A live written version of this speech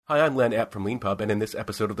Hi, I'm Len Epp from LeanPub, and in this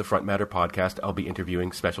episode of the Front Matter podcast, I'll be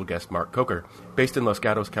interviewing special guest Mark Coker. Based in Los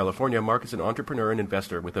Gatos, California, Mark is an entrepreneur and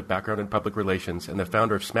investor with a background in public relations and the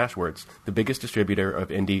founder of Smashwords, the biggest distributor of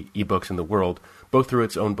indie ebooks in the world, both through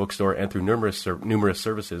its own bookstore and through numerous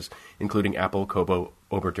services, including Apple, Kobo,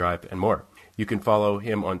 Overdrive, and more. You can follow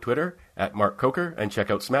him on Twitter at Mark Coker and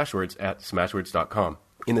check out Smashwords at smashwords.com.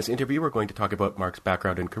 In this interview, we're going to talk about Mark's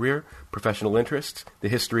background and career, professional interests, the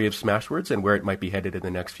history of Smashwords and where it might be headed in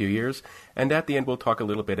the next few years, and at the end we'll talk a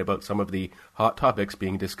little bit about some of the hot topics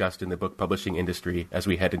being discussed in the book publishing industry as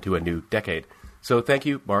we head into a new decade. So thank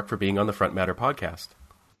you, Mark, for being on the Front Matter podcast.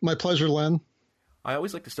 My pleasure, Len. I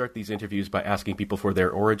always like to start these interviews by asking people for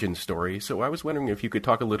their origin story, so I was wondering if you could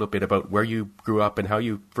talk a little bit about where you grew up and how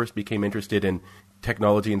you first became interested in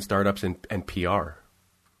technology and startups and PR.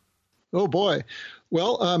 Oh, boy.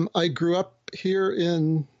 Well, I grew up here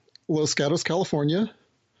in Los Gatos, California.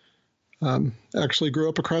 Actually grew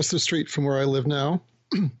up across the street from where I live now.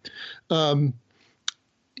 My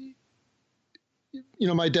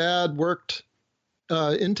dad worked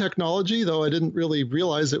in technology, though I didn't really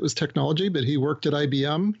realize it was technology, but he worked at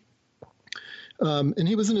IBM. And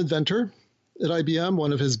he was an inventor at IBM.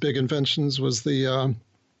 One of his big inventions was the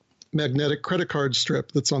magnetic credit card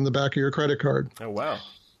strip that's on the back of your credit card. Oh, wow.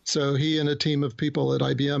 So he and a team of people at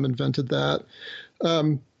IBM invented that.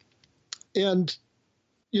 I've been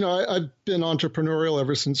entrepreneurial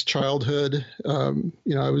ever since childhood. I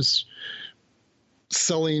was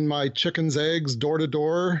selling my chickens' eggs door to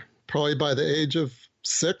door, probably by the age of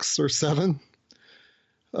 6 or 7.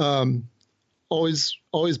 Always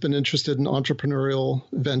been interested in entrepreneurial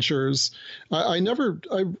ventures. I never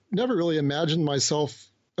really imagined myself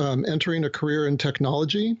entering a career in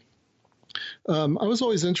technology. I was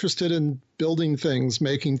always interested in building things,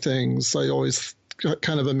 making things. I always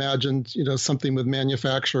kind of imagined, something with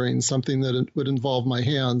manufacturing, something that would involve my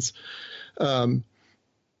hands. Never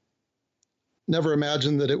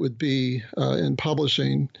imagined that it would be in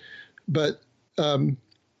publishing. But, so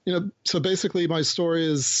basically my story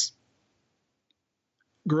is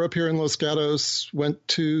grew up here in Los Gatos, went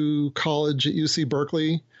to college at UC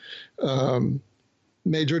Berkeley,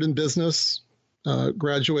 majored in business,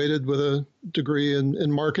 graduated with a degree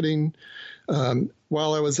in marketing.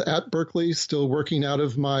 While I was at Berkeley, still working out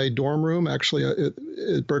of my dorm room, actually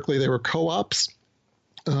at Berkeley, they were co-ops.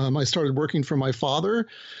 I started working for my father.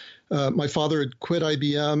 My father had quit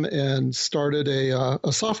IBM and started a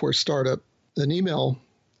software startup, an email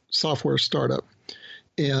software startup.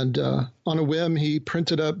 And on a whim, he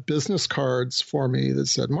printed up business cards for me that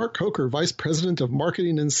said, Mark Coker, Vice President of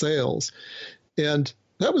Marketing and Sales. And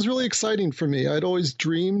that was really exciting for me. I'd always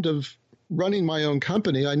dreamed of running my own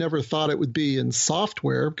company. I never thought it would be in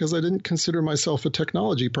software because I didn't consider myself a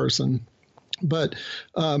technology person. But,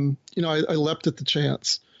 I leapt at the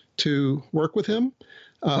chance to work with him.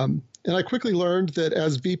 And I quickly learned that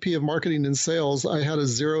as VP of Marketing and Sales, I had a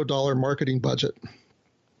 $0 marketing budget.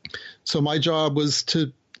 So my job was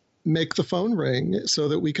to make the phone ring so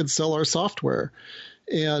that we could sell our software.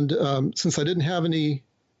 And since I didn't have any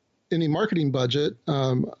marketing budget,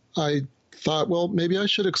 I thought, well, maybe I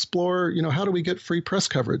should explore, how do we get free press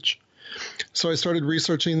coverage? So I started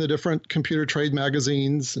researching the different computer trade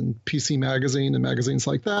magazines and PC Magazine and magazines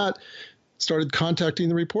like that, started contacting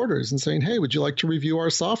the reporters and saying, hey, would you like to review our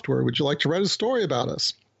software? Would you like to write a story about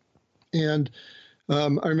us? And I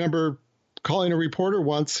remember calling a reporter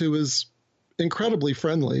once who was incredibly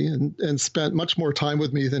friendly and spent much more time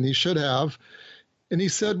with me than he should have. And he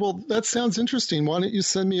said, well, that sounds interesting. Why don't you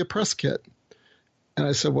send me a press kit? And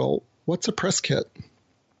I said, well, what's a press kit?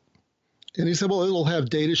 And he said, well, it'll have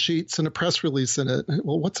data sheets and a press release in it.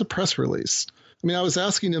 Well, what's a press release? I mean, I was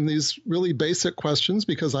asking him these really basic questions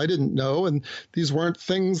because I didn't know, and these weren't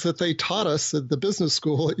things that they taught us at the business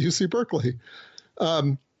school at UC Berkeley.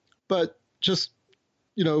 But just,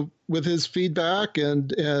 with his feedback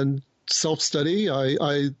and self-study,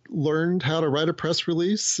 I learned how to write a press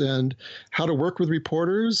release and how to work with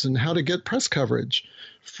reporters and how to get press coverage,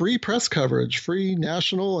 free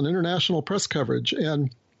national and international press coverage. And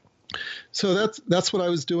so that's what I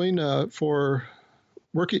was doing for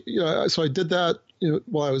working. So I did that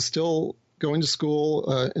while I was still going to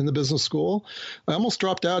school in the business school. I almost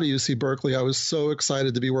dropped out of UC Berkeley. I was so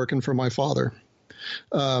excited to be working for my father.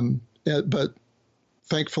 But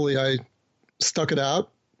thankfully, I stuck it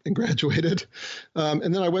out and graduated.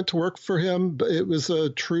 And then I went to work for him. It was a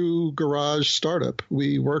true garage startup.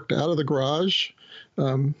 We worked out of the garage,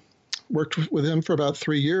 worked with him for about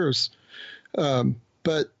 3 years.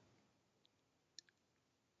 But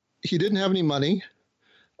he didn't have any money.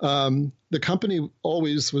 The company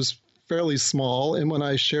always was fairly small. And when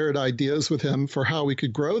I shared ideas with him for how we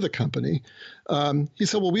could grow the company, he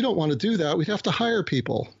said, well, we don't want to do that. We'd have to hire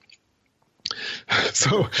people.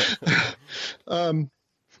 So,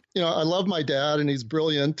 I love my dad and he's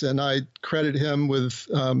brilliant, and I credit him with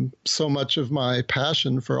so much of my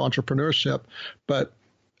passion for entrepreneurship. But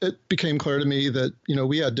it became clear to me that,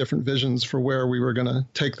 we had different visions for where we were going to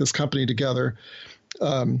take this company together.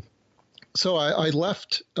 So I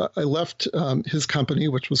left his company,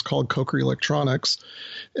 which was called Coker Electronics,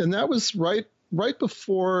 and that was right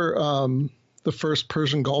before the first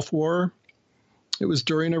Persian Gulf War. It was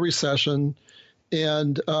during a recession,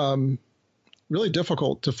 and really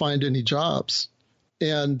difficult to find any jobs.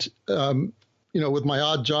 And with my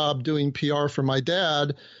odd job doing PR for my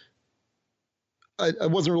dad, I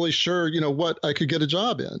wasn't really sure, what I could get a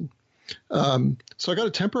job in. So I got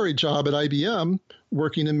a temporary job at IBM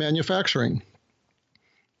working in manufacturing.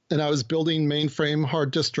 And I was building mainframe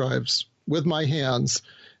hard disk drives with my hands.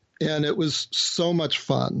 And it was so much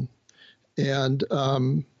fun. And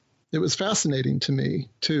it was fascinating to me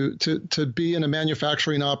to be in a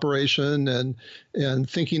manufacturing operation and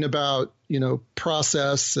thinking about,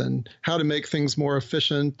 process and how to make things more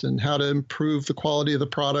efficient and how to improve the quality of the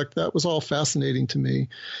product. That was all fascinating to me.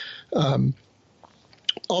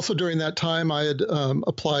 Also during that time, I had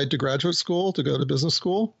applied to graduate school to go to business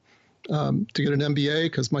school to get an MBA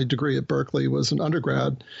because my degree at Berkeley was an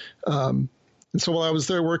undergrad. And so while I was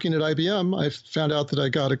there working at IBM, I found out that I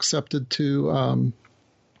got accepted to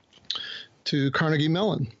Carnegie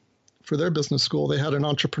Mellon for their business school. They had an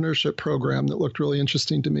entrepreneurship program that looked really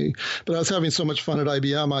interesting to me. But I was having so much fun at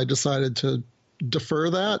IBM, I decided to defer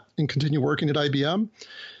that and continue working at IBM.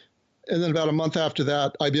 And then about a month after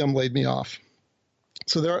that, IBM laid me off.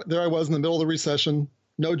 So there I was in the middle of the recession,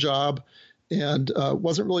 no job, and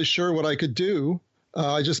wasn't really sure what I could do.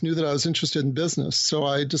 I just knew that I was interested in business. So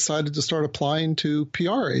I decided to start applying to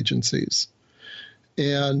PR agencies.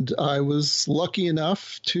 And I was lucky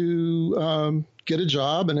enough to get a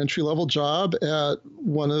job, an entry-level job at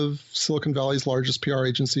one of Silicon Valley's largest PR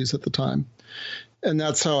agencies at the time. And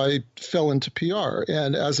that's how I fell into PR.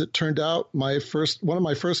 And as it turned out, one of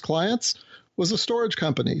my first clients was a storage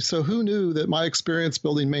company. So who knew that my experience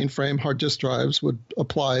building mainframe hard disk drives would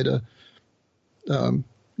apply to,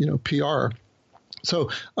 PR. So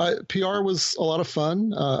PR was a lot of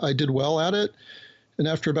fun. I did well at it. And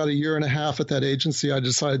after about a year and a half at that agency, I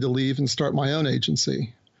decided to leave and start my own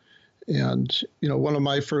agency. And, one of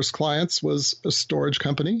my first clients was a storage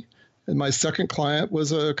company. And my second client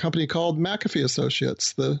was a company called McAfee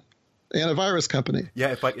Associates, the antivirus company.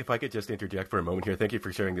 Yeah, if I could just interject for a moment here. Thank you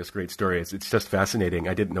for sharing this great story. It's just fascinating.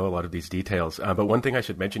 I didn't know a lot of these details. But one thing I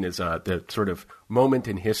should mention is the sort of moment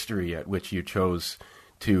in history at which you chose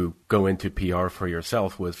to go into PR for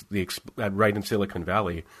yourself was right in Silicon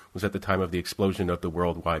Valley, was at the time of the explosion of the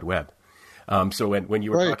World Wide Web. So when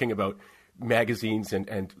you were talking about magazines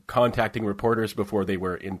and contacting reporters before they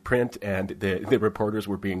were in print, and the reporters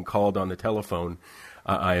were being called on the telephone,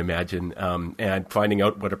 I imagine, and finding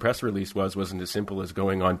out what a press release wasn't as simple as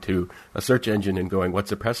going onto a search engine and going,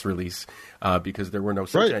 "What's a press release?" Because there were no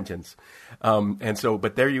search engines.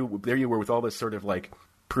 But there you were with all this sort of like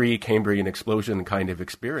pre-Cambrian explosion kind of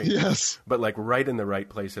experience. Yes. But like right in the right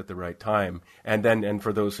place at the right time. And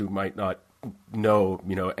for those who might not know,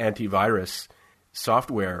 antivirus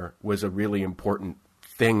software was a really important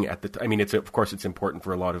thing at the time. I mean, it's important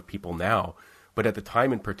for a lot of people now, but at the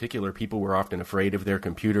time in particular, people were often afraid of their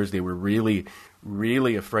computers. They were really,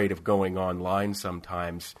 really afraid of going online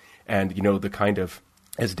sometimes. And, the kind of,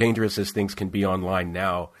 as dangerous as things can be online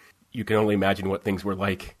now, you can only imagine what things were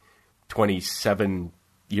like 27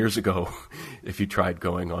 years ago if you tried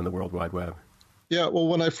going on the World Wide Web. Yeah, well,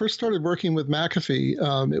 when I first started working with McAfee,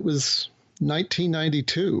 it was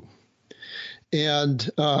 1992. And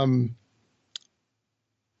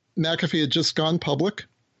McAfee had just gone public.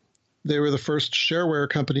 They were the first shareware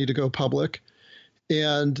company to go public.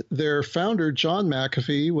 And their founder, John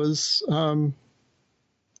McAfee, was,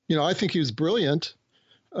 I think he was brilliant,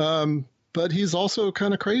 but he's also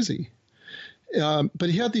kind of crazy. But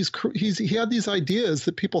he had these ideas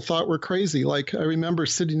that people thought were crazy. Like I remember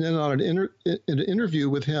sitting in on an interview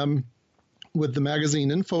with him with the magazine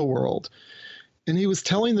InfoWorld, and he was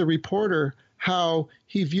telling the reporter how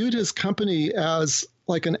he viewed his company as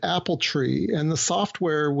like an apple tree, and the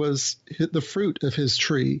software was the fruit of his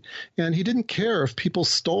tree. And he didn't care if people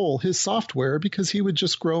stole his software because he would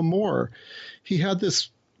just grow more. He had this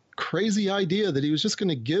crazy idea that he was just going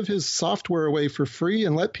to give his software away for free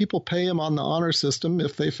and let people pay him on the honor system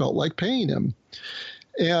if they felt like paying him.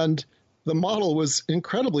 And the model was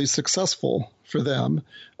incredibly successful for them.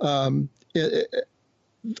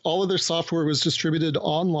 all of their software was distributed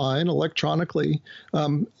online, electronically,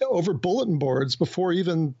 over bulletin boards before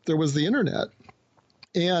even there was the internet.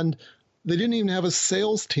 And they didn't even have a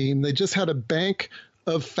sales team. They just had a bank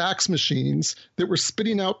of fax machines that were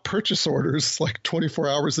spitting out purchase orders like 24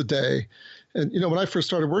 hours a day. And, when I first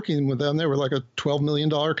started working with them, they were like a $12 million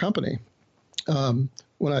company.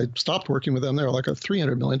 When I stopped working with them, they were like a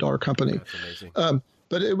 $300 million company. That's amazing.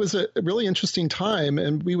 But it was a really interesting time,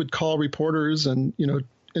 and we would call reporters and,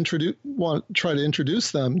 try to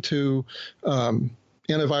introduce them to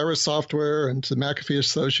antivirus software and to McAfee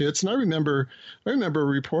Associates. And I remember a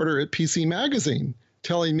reporter at PC Magazine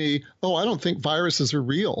telling me, "Oh, I don't think viruses are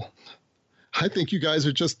real. I think you guys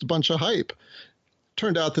are just a bunch of hype."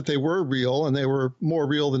 Turned out that they were real, and they were more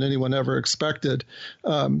real than anyone ever expected.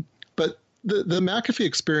 But the McAfee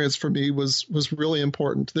experience for me was really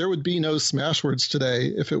important. There would be no Smashwords today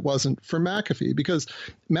if it wasn't for McAfee, because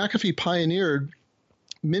McAfee pioneered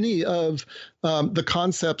many of the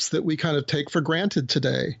concepts that we kind of take for granted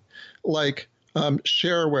today, like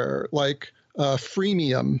shareware, like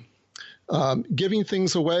freemium, giving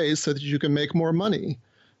things away so that you can make more money,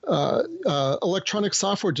 electronic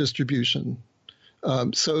software distribution,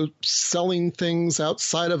 so selling things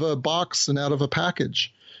outside of a box and out of a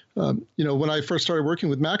package. When I first started working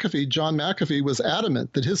with McAfee, John McAfee was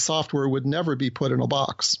adamant that his software would never be put in a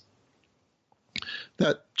box.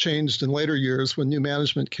 That changed in later years when new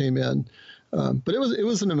management came in. But it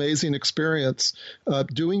was an amazing experience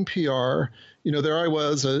doing PR. There I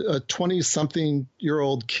was, a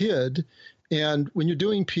 20-something-year-old kid, and when you're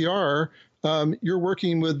doing PR, you're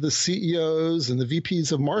working with the CEOs and the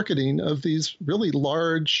VPs of marketing of these really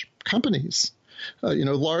large companies,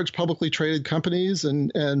 large publicly traded companies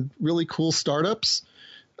and really cool startups.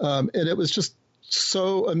 And it was just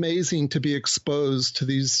so amazing to be exposed to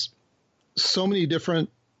these so many different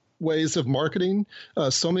ways of marketing,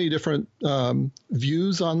 so many different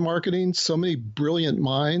views on marketing, so many brilliant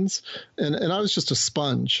minds, and I was just a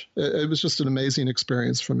sponge. It was just an amazing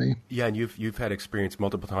experience for me. Yeah, and you've had experience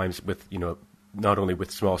multiple times with not only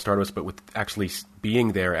with small startups, but with actually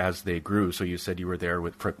being there as they grew. So you said you were there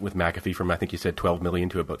with McAfee from, I think you said 12 million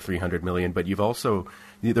to about 300 million. But you've also,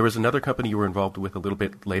 there was another company you were involved with a little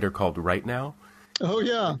bit later called Right Now. Oh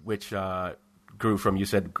yeah, which grew from, you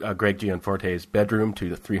said, Greg Gianforte's bedroom to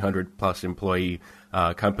the 300-plus employee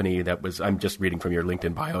company that was, I'm just reading from your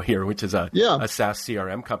LinkedIn bio here, which is a SaaS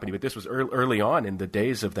CRM company. But this was early on in the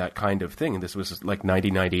days of that kind of thing, and this was like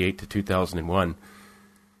 1998 to 2001.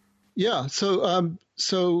 Yeah,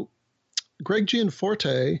 so Greg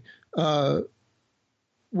Gianforte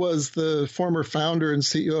was the former founder and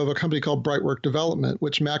CEO of a company called Brightwork Development,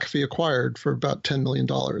 which McAfee acquired for about $10 million.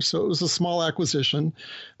 So it was a small acquisition.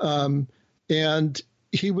 And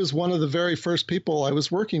he was one of the very first people I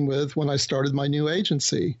was working with when I started my new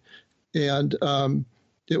agency. And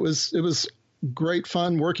it was great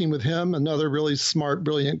fun working with him, another really smart,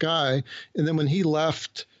 brilliant guy. And then when he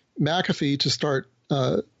left McAfee to start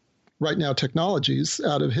Right Now Technologies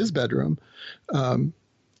out of his bedroom,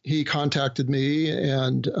 he contacted me,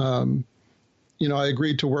 and I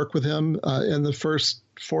agreed to work with him. And the first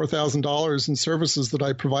 $4,000 in services that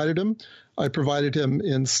I provided him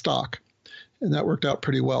in stock. And that worked out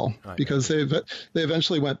pretty well because they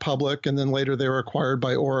eventually went public, and then later they were acquired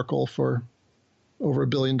by Oracle for over $1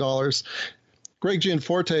 billion. Greg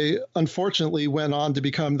Gianforte unfortunately went on to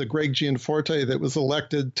become the Greg Gianforte that was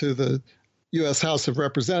elected to the U.S. House of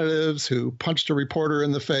Representatives, who punched a reporter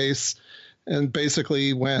in the face and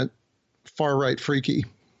basically went far-right freaky.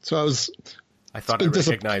 So I thought I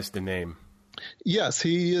recognized the name. Yes,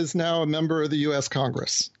 he is now a member of the U.S.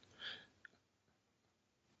 Congress.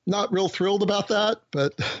 Not real thrilled about that,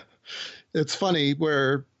 but it's funny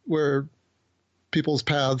where people's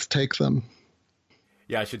paths take them.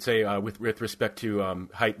 Yeah, I should say with respect to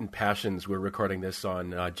heightened passions, we're recording this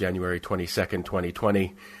on January 22nd,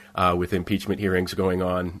 2020, with impeachment hearings going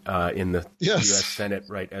on in the U.S. Senate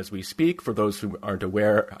right as we speak. For those who aren't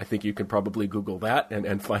aware, I think you can probably Google that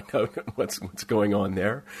and find out what's going on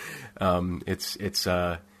there. It's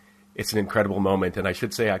an incredible moment, and I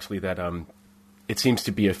should say actually that it seems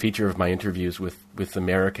to be a feature of my interviews with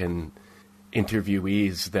American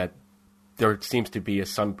interviewees that there seems to be a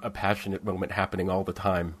passionate moment happening all the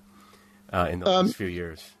time in the last few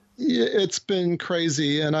years. It's been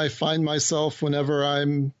crazy, and I find myself whenever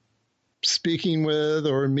I'm speaking with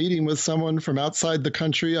or meeting with someone from outside the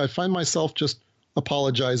country, I find myself just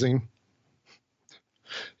apologizing.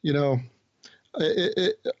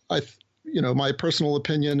 My personal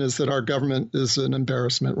opinion is that our government is an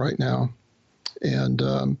embarrassment right now. And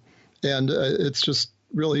it's just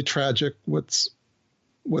really tragic what's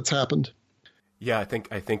happened. Yeah, I think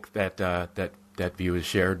that view is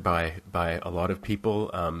shared by a lot of people.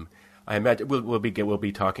 I imagine we'll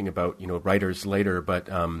be talking about writers later, but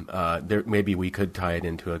there maybe we could tie it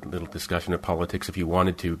into a little discussion of politics if you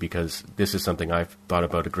wanted to, because this is something I've thought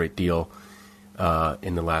about a great deal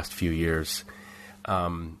in the last few years.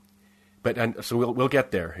 So we'll get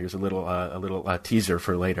there. Here's a little teaser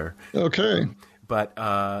for later. Okay.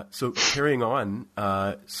 So carrying on,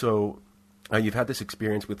 you've had this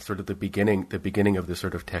experience with sort of the beginning of this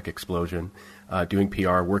sort of tech explosion, doing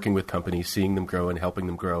PR, working with companies, seeing them grow and helping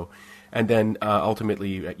them grow. And then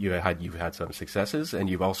ultimately you've had some successes, and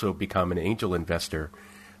you've also become an angel investor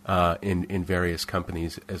in various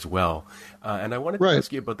companies as well. And I wanted to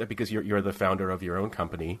ask you about that because you're the founder of your own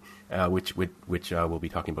company, which we'll be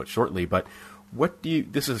talking about shortly. But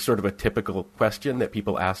this is sort of a typical question that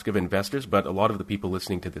people ask of investors, but a lot of the people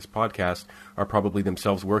listening to this podcast are probably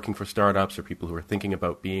themselves working for startups or people who are thinking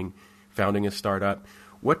about founding a startup.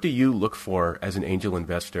 What do you look for as an angel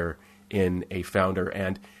investor in a founder,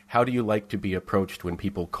 and how do you like to be approached when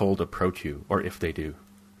people cold approach you, or if they do?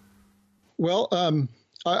 Well,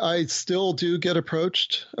 I still do get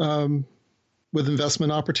approached with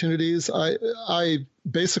investment opportunities. I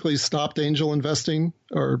basically stopped angel investing,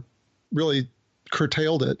 or really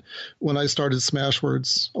curtailed it, when I started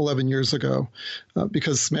Smashwords 11 years ago,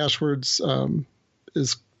 because Smashwords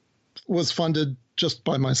was funded just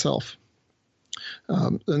by myself,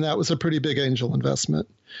 and that was a pretty big angel investment.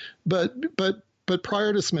 But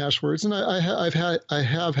prior to Smashwords, and I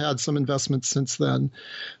have had some investments since then.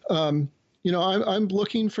 I'm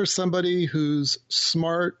looking for somebody who's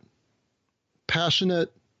smart,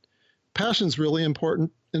 passionate. Passion's really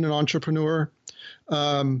important in an entrepreneur.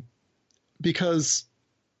 Because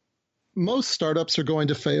most startups are going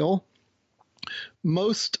to fail.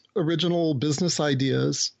 Most original business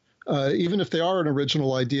ideas, even if they are an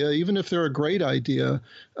original idea, even if they're a great idea,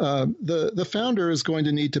 the founder is going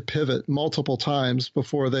to need to pivot multiple times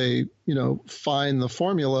before they, find the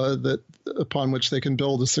formula upon which they can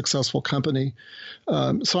build a successful company.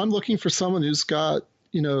 So I'm looking for someone who's got,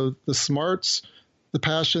 the smarts, the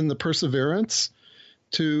passion, the perseverance,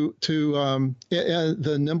 to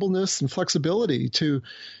the nimbleness and flexibility to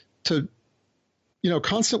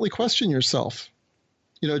constantly question yourself.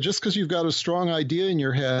 Just because you've got a strong idea in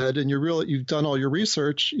your head and you've done all your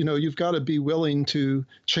research, you've got to be willing to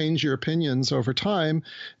change your opinions over time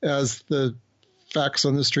as the facts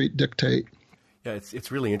on the street dictate. Yeah,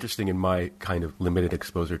 it's really interesting in my kind of limited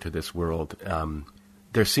exposure to this world.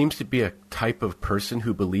 There seems to be a type of person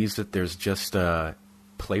who believes that there's just a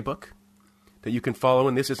playbook that you can follow,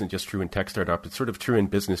 and this isn't just true in tech startup, it's sort of true in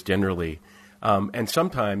business generally. And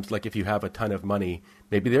sometimes, like if you have a ton of money,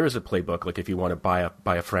 maybe there is a playbook, like if you want to buy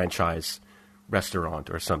a franchise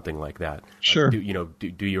restaurant or something like that. Sure.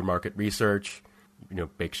 Do your market research,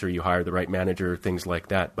 make sure you hire the right manager, things like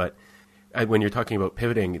that. But when you're talking about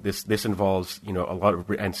pivoting, this involves, a lot of,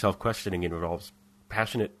 and self-questioning. It involves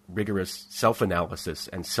passionate, rigorous self-analysis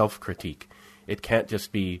and self-critique. It can't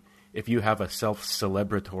just be, if you have a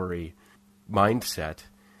self-celebratory mindset,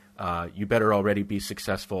 you better already be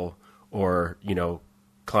successful or,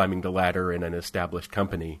 climbing the ladder in an established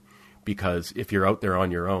company, because if you're out there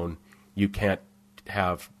on your own, you can't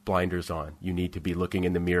have blinders on. You need to be looking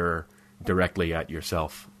in the mirror directly at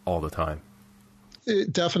yourself all the time.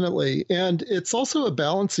 Definitely. And it's also a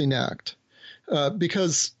balancing act,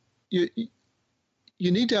 because you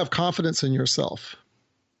need to have confidence in yourself,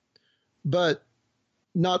 but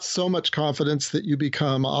not so much confidence that you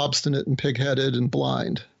become obstinate and pig-headed and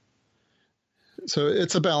blind. So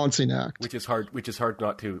it's a balancing act. It's hard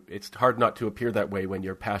not to appear that way when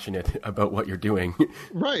you're passionate about what you're doing.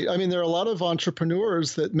 Right. I mean, there are a lot of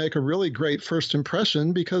entrepreneurs that make a really great first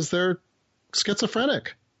impression because they're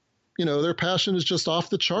schizophrenic. Their passion is just off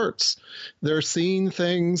the charts. They're seeing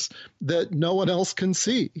things that no one else can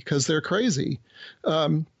see because they're crazy.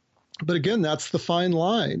 But again, that's the fine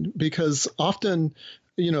line, because often,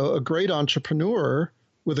 a great entrepreneur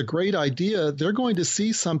with a great idea, they're going to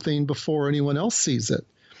see something before anyone else sees it.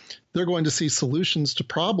 They're going to see solutions to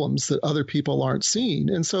problems that other people aren't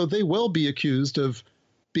seeing. And so they will be accused of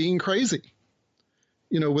being crazy,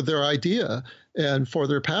 with their idea and for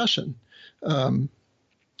their passion. I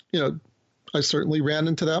certainly ran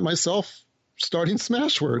into that myself starting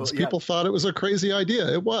Smashwords. Well, yeah. People thought it was a crazy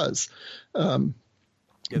idea. It was.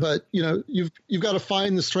 But you've got to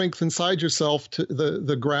find the strength inside yourself, to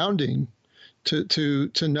the grounding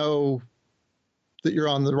to know that you're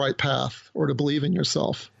on the right path, or to believe in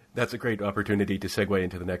yourself. That's a great opportunity to segue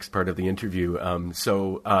into the next part of the interview.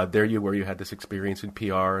 So there you were, you had this experience in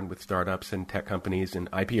PR and with startups and tech companies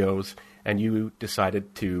and IPOs, and you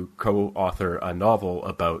decided to co-author a novel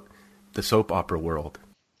about the soap opera world.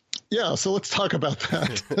 Yeah, so let's talk about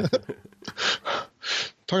that.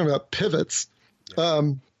 Talking about pivots.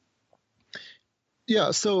 So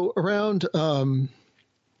around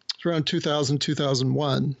 2000,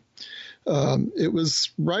 2001, it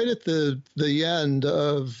was right at the end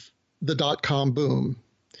of the dot-com boom.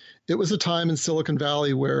 It was a time in Silicon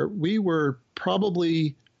Valley where we were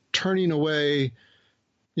probably turning away,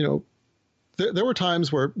 there were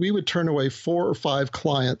times where we would turn away 4 or 5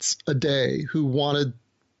 clients a day who wanted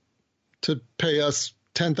to pay us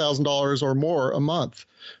 $10,000 or more a month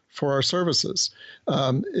for our services.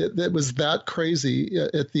 It was that crazy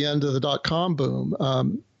at the end of the dot-com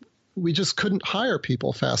boom. We just couldn't hire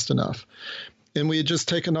people fast enough. And we had just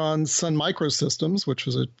taken on Sun Microsystems, which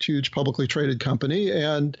was a huge publicly traded company,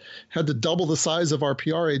 and had to double the size of our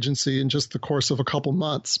PR agency in just the course of a couple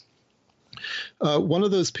months. One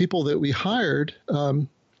of those people that we hired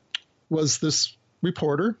was this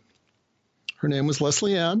reporter. Her name was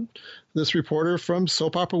Leslie Ann, this reporter from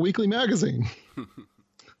Soap Opera Weekly magazine.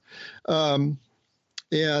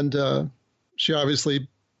 She obviously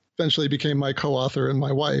eventually became my co-author and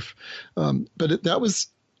my wife. But it was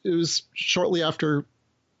shortly after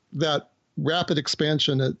that rapid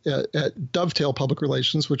expansion at Dovetail Public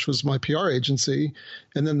Relations, which was my PR agency,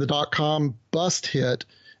 and then the dot-com bust hit.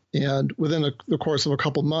 And within the course of a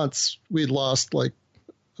couple months, we'd lost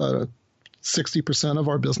 60% of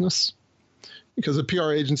our business, because a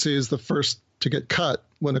PR agency is the first to get cut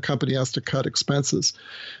when a company has to cut expenses.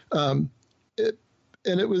 It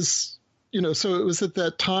was, so it was at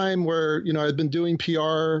that time where, I'd been doing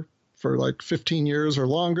PR for 15 years or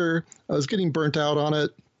longer. I was getting burnt out on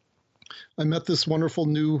it. I met this wonderful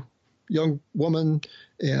new young woman,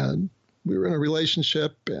 and we were in a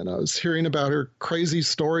relationship, and I was hearing about her crazy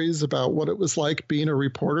stories about what it was like being a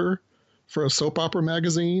reporter for a soap opera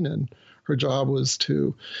magazine. And her job was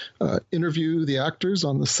to interview the actors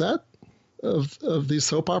on the set of these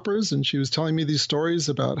soap operas. And she was telling me these stories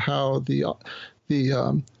about how the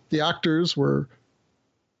actors were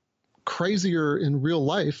crazier in real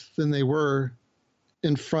life than they were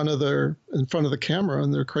in front of the camera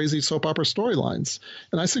and their crazy soap opera storylines.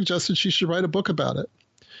 And I suggested she should write a book about it.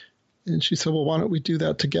 And she said, well, why don't we do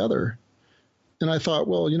that together? And I thought,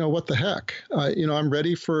 well, what the heck? I'm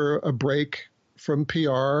ready for a break from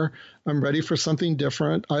PR. I'm ready for something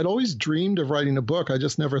different. I'd always dreamed of writing a book. I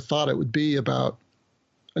just never thought it would be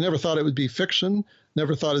fiction,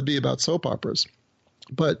 never thought it'd be about soap operas.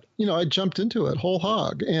 But, I jumped into it whole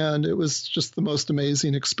hog, and it was just the most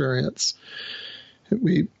amazing experience.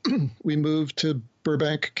 We moved to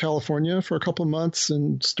Burbank, California for a couple of months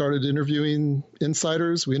and started interviewing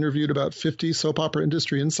insiders. We interviewed about 50 soap opera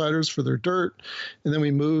industry insiders for their dirt. And then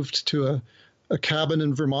we moved to a cabin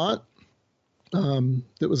in Vermont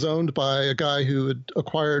that was owned by a guy who had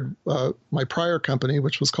acquired my prior company,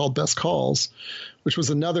 which was called Best Calls, which was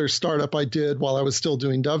another startup I did while I was still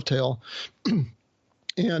doing Dovetail.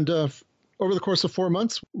 And over the course of 4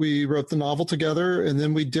 months, we wrote the novel together, and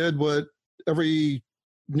then we did what every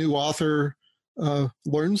new author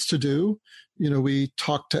learns to do. We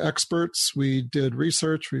talked to experts, we did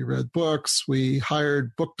research, we read books, we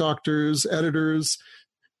hired book doctors, editors,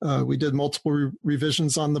 we did multiple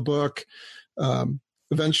revisions on the book.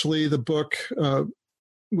 Eventually, the book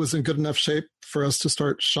was in good enough shape for us to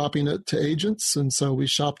start shopping it to agents. And so we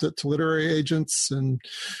shopped it to literary agents, and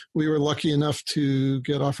we were lucky enough to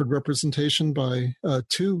get offered representation by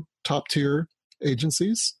 2 top-tier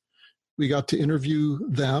agencies. We got to interview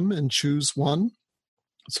them and choose one.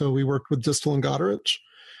 So we worked with Distel and Goderich,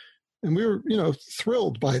 and we were,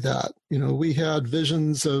 thrilled by that. We had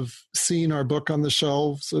visions of seeing our book on the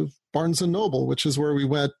shelves of Barnes and Noble, which is where we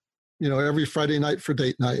went, every Friday night for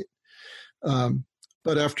date night.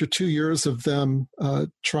 But after 2 years of them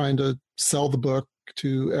trying to sell the book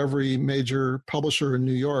to every major publisher in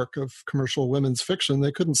New York of commercial women's fiction,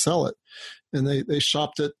 they couldn't sell it. And they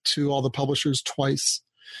shopped it to all the publishers twice.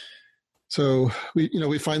 So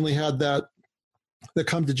we finally had that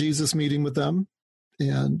come to Jesus meeting with them.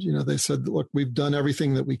 And, they said, look, we've done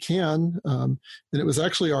everything that we can. And it was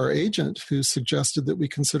actually our agent who suggested that we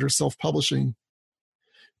consider self-publishing.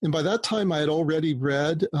 And by that time, I had already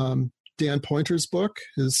read Dan Pointer's book,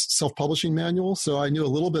 his self-publishing manual. So I knew a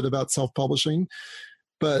little bit about self-publishing,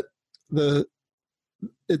 but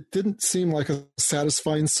it didn't seem like a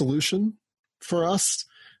satisfying solution for us.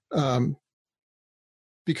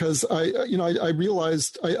 Because I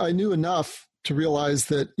realized I knew enough to realize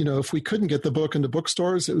that, if we couldn't get the book into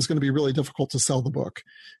bookstores, it was going to be really difficult to sell the book.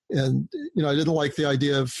 And, I didn't like the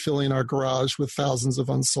idea of filling our garage with thousands of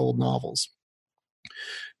unsold novels.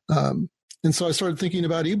 And so I started thinking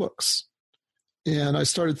about ebooks, and I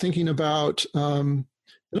started thinking about,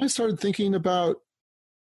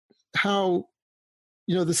 how,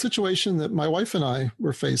 the situation that my wife and I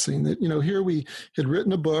were facing, that, here we had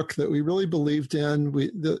written a book that we really believed in.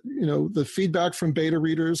 The feedback from beta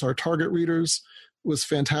readers, our target readers, was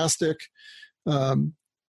fantastic. And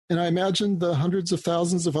I imagined the hundreds of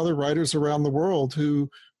thousands of other writers around the world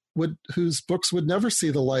whose books would never see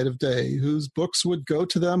the light of day, whose books would go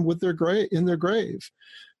to them in their grave,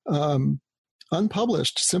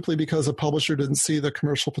 unpublished, simply because a publisher didn't see the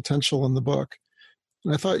commercial potential in the book.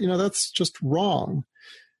 And I thought, that's just wrong.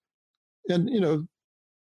 And,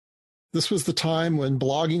 this was the time when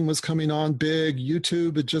blogging was coming on big.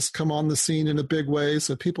 YouTube had just come on the scene in a big way.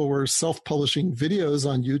 So people were self-publishing videos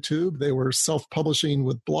on YouTube. They were self-publishing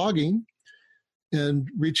with blogging and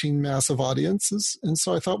reaching massive audiences. And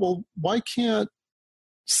so I thought, well, why can't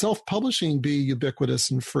self-publishing be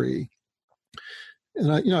ubiquitous and free?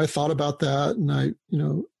 And I thought about that, and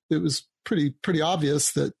it was pretty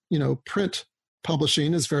obvious that, print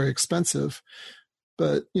publishing is very expensive.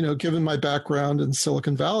 But, given my background in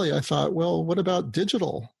Silicon Valley, I thought, well, what about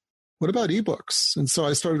digital? What about ebooks? And so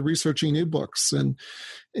I started researching ebooks, and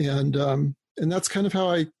that's kind of how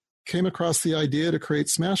I came across the idea to create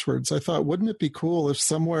Smashwords. I thought, wouldn't it be cool if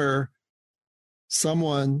somewhere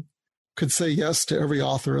someone could say yes to every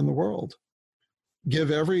author in the world, give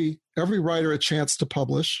every writer a chance to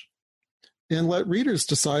publish, and let readers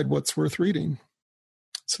decide what's worth reading.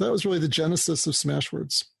 So that was really the genesis of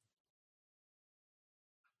Smashwords.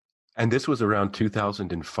 And this was around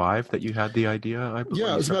 2005 that you had the idea, I believe?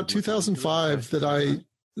 Yeah, it was about 2005 that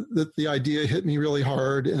the idea hit me really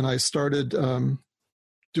hard, and I started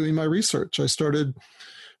doing my research. I started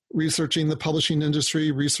researching the publishing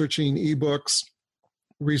industry, researching ebooks,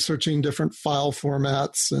 researching different file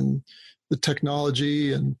formats and the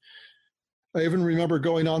technology. And I even remember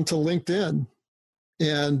going on to LinkedIn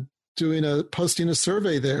and posting a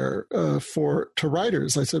survey there to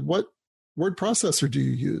writers. I said, what word processor do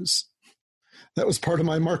you use? That was part of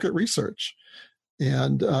my market research.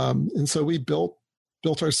 And so we built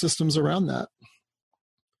our systems around that.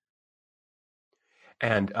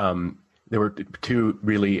 And there were two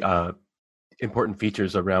really important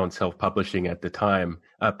features around self-publishing at the time,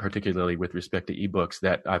 particularly with respect to ebooks,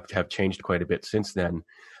 that have changed quite a bit since then.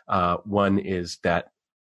 One is that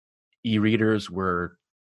e-readers were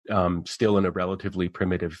still in a relatively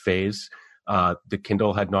primitive phase. The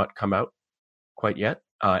Kindle had not come out quite yet,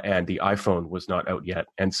 and the iPhone was not out yet.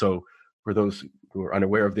 And so for those who are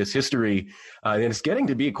unaware of this history, and it's getting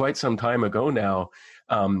to be quite some time ago now,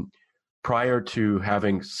 prior to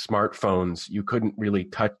having smartphones, you couldn't really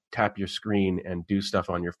tap your screen and do stuff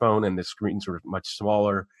on your phone, and the screens were much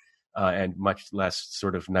smaller and much less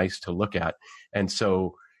sort of nice to look at. And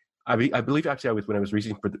so I believe actually when I was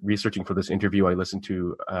researching for this interview, I listened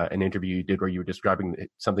to an interview you did where you were describing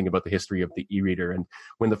something about the history of the e-reader. And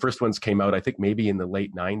when the first ones came out, I think maybe in the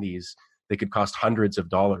late 90s, they could cost hundreds of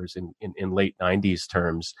dollars in late 90s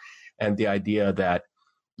terms. And the idea that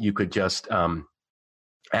you could just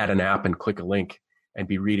add an app and click a link and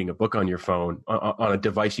be reading a book on your phone on a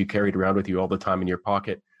device you carried around with you all the time in your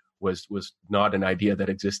pocket was not an idea that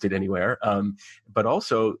existed anywhere. But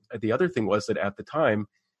also the other thing was that at the time,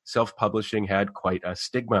 self-publishing had quite a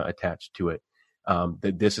stigma attached to it.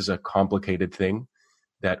 That this is a complicated thing.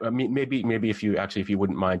 That, I mean, maybe if you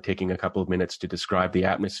wouldn't mind taking a couple of minutes to describe the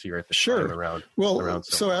atmosphere at the time around. Well,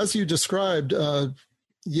 so as you described,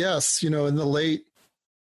 yes, in the late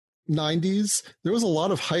 90s, there was a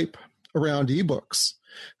lot of hype around ebooks.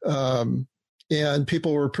 And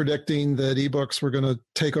people were predicting that ebooks were going to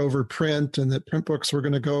take over print and that print books were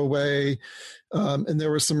going to go away. And there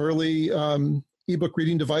were some early ebook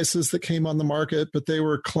reading devices that came on the market, but they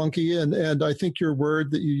were clunky. And I think your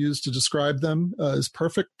word that you used to describe them is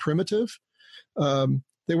perfect, primitive.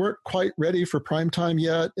 They weren't quite ready for prime time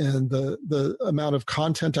yet. And the amount of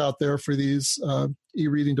content out there for these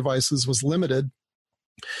e-reading devices was limited.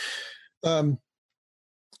 And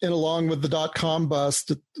along with the dot-com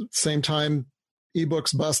bust, at the same time,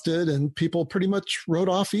 ebooks busted and people pretty much wrote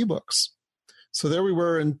off ebooks. So there we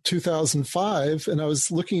were in 2005, and I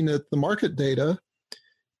was looking at the market data,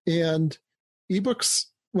 and ebooks,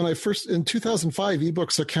 in 2005,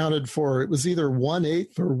 ebooks accounted for, it was either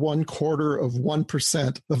 1/8 or 1/4 of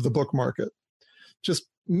 1% of the book market. Just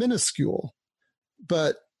minuscule.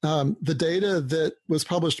 But the data that was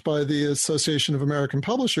published by the Association of American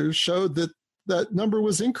Publishers showed that that number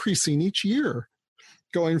was increasing each year,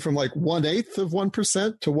 going from like 1/8 of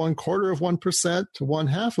 1% to 1/4 of 1% to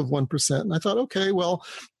 1/2 of 1%. And I thought, okay, well,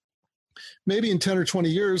 maybe in 10 or 20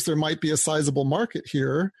 years, there might be a sizable market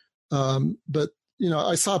here. But,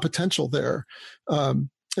 I saw potential there. And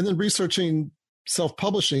then researching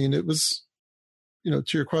self-publishing, it was, to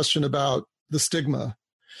your question about the stigma.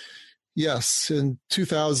 Yes, in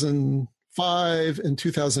 2005 and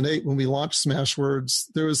 2008, when we launched Smashwords,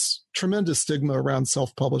 there was tremendous stigma around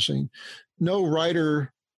self-publishing. No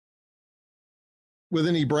writer with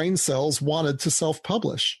any brain cells wanted to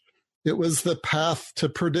self-publish. It was the path to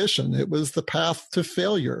perdition. It was the path to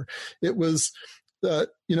failure. It was,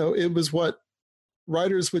 it was what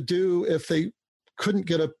writers would do if they couldn't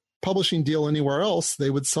get a publishing deal anywhere else.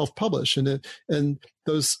 They would self-publish, and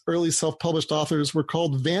those early self-published authors were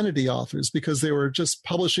called vanity authors because they were just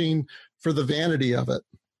publishing for the vanity of it.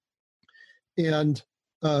 And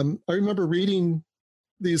I remember reading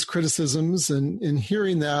these criticisms and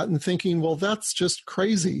hearing that and thinking, well, that's just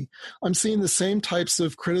crazy. I'm seeing the same types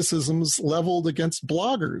of criticisms leveled against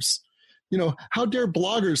bloggers. How dare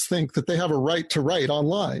bloggers think that they have a right to write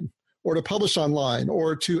online or to publish online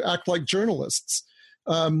or to act like journalists?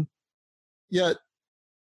 Yet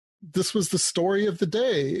this was the story of the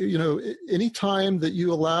day. Any time that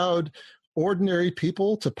you allowed ordinary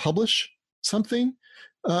people to publish something,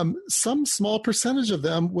 some small percentage of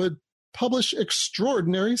them would publish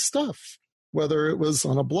extraordinary stuff, whether it was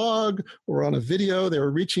on a blog or on a video. They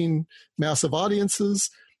were reaching massive audiences.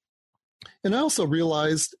 And I also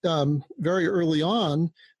realized very early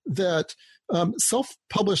on that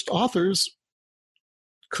self-published authors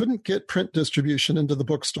couldn't get print distribution into the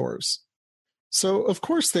bookstores. So, of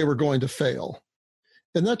course, they were going to fail.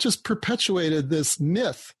 And that just perpetuated this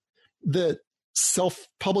myth that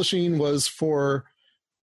self-publishing was for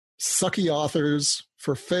sucky authors,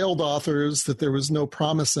 for failed authors, that there was no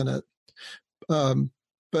promise in it.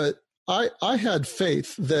 But I had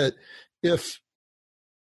faith that if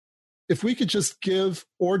we could just give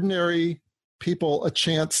ordinary people a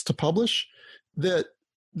chance to publish, that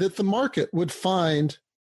the market would find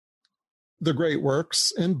the great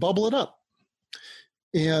works and bubble it up.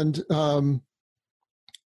 And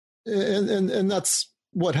that's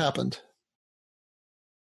what happened.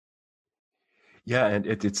 Yeah, and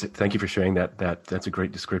it's thank you for sharing that. That's a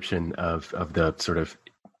great description of the sort of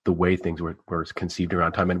the way things were conceived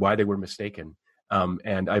around time and why they were mistaken.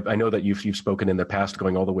 And I know that you've spoken in the past,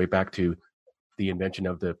 going all the way back to the invention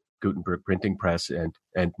of the Gutenberg printing press and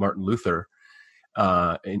Martin Luther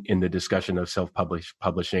in the discussion of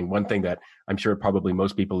self-publishing. One thing that I'm sure probably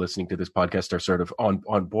most people listening to this podcast are sort of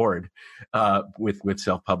on board with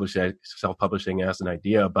self-publishing as an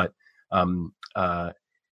idea, but a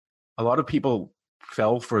lot of people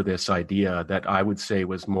fell for this idea that I would say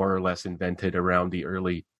was more or less invented around the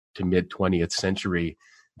early to mid 20th century,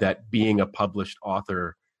 that being a published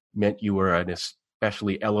author meant you were an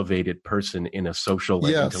especially elevated person in a social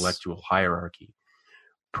and intellectual hierarchy.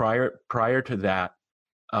 Prior to that,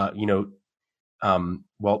 Walt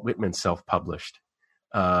Whitman self-published,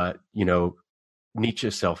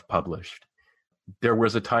 Nietzsche self-published. There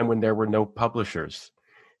was a time when there were no publishers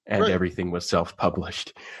and everything was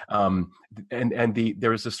self-published.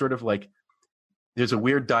 There's a sort of there's a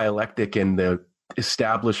weird dialectic in the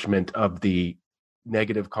establishment of the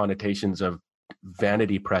negative connotations of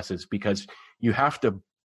vanity presses, because you have to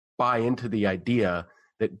buy into the idea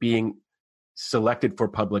that being selected for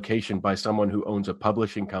publication by someone who owns a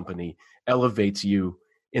publishing company elevates you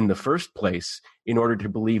in the first place, in order to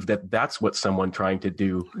believe that that's what someone trying to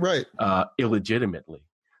do illegitimately.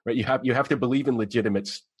 Right? You have to believe in legitimate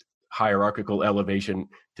hierarchical elevation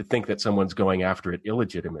to think that someone's going after it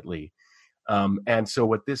illegitimately. And so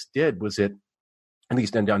what this did was at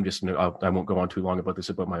least, and I won't go on too long about this,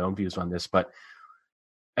 about my own views on this, but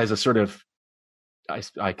as a sort of,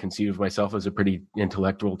 I conceive of myself as a pretty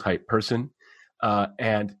intellectual type person,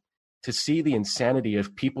 and to see the insanity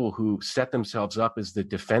of people who set themselves up as the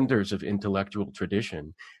defenders of intellectual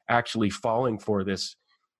tradition actually falling for this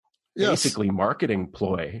basically marketing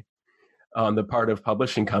ploy on the part of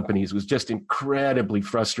publishing companies was just incredibly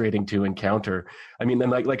frustrating to encounter. I mean, then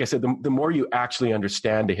like I said, the more you actually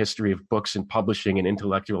understand the history of books and publishing and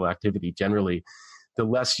intellectual activity generally, the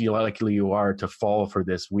less likely you are to fall for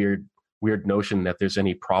this weird notion that there's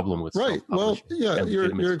any problem with self-publishing. Well, yeah,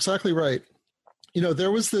 you're exactly right.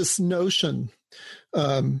 There was this notion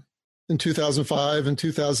in 2005 and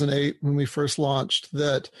 2008 when we first launched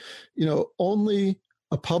that, only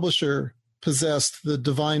a publisher possessed the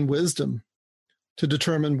divine wisdom to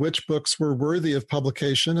determine which books were worthy of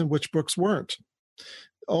publication and which books weren't.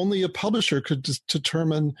 Only a publisher could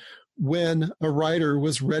determine when a writer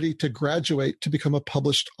was ready to graduate to become a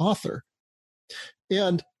published author.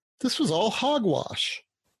 And this was all hogwash.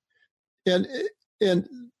 And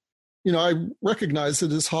I recognized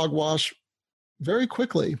it as hogwash very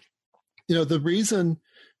quickly. The reason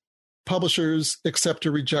publishers accept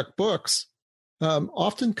or reject books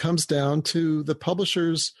often comes down to the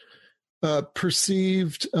publisher's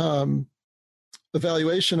perceived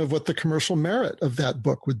evaluation of what the commercial merit of that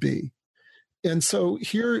book would be. And so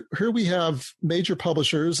here we have major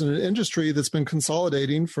publishers in an industry that's been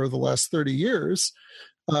consolidating for the last 30 years,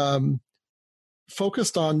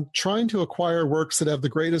 focused on trying to acquire works that have the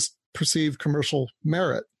greatest perceived commercial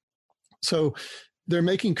merit. So they're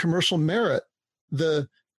making commercial merit the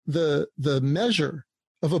measure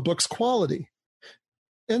of a book's quality.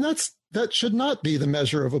 And that should not be the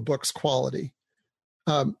measure of a book's quality.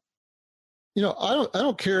 I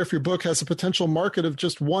don't care if your book has a potential market of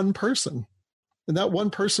just one person, and that one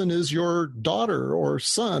person is your daughter or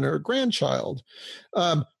son or grandchild.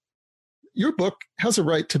 Your book has a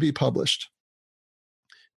right to be published.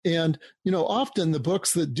 And, often the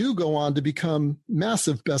books that do go on to become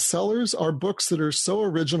massive bestsellers are books that are so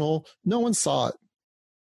original, no one saw it.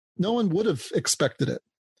 No one would have expected it.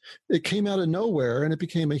 It came out of nowhere and it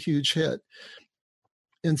became a huge hit.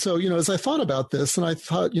 And so, as I thought about this, and I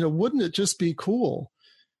thought, wouldn't it just be cool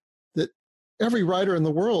that every writer in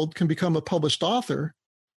the world can become a published author?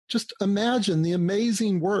 Just imagine the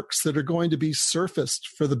amazing works that are going to be surfaced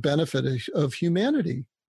for the benefit of humanity.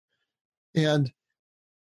 And,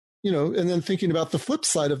 and then thinking about the flip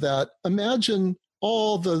side of that, imagine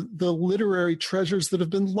all the literary treasures that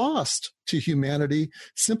have been lost to humanity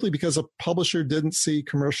simply because a publisher didn't see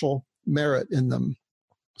commercial merit in them.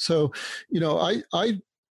 So, I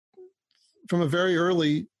from a very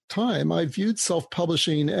early time, I viewed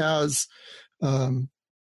self-publishing as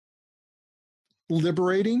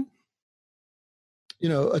liberating,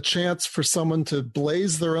 a chance for someone to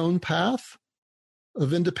blaze their own path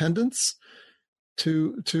of independence,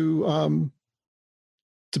 to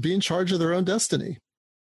be in charge of their own destiny.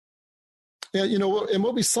 And, and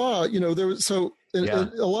what we saw, there was, a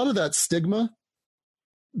lot of that stigma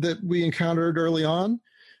that we encountered early on,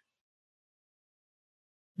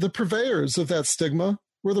 the purveyors of that stigma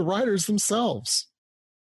were the writers themselves.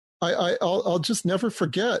 I'll just never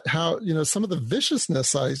forget how, some of the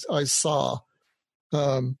viciousness I saw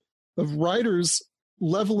of writers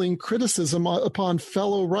leveling criticism upon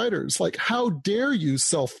fellow writers. Like, how dare you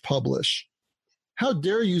self-publish? How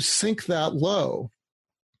dare you sink that low?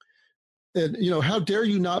 And, how dare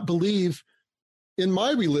you not believe in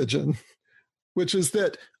my religion, which is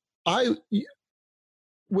that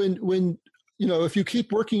when if you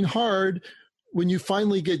keep working hard, when you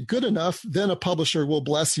finally get good enough, then a publisher will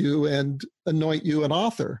bless you and anoint you an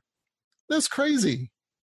author. That's crazy.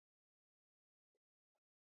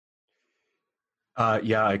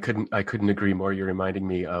 I couldn't agree more. You're reminding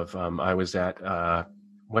me of, I was at,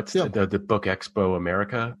 the Book Expo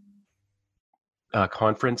America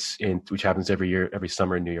conference which happens every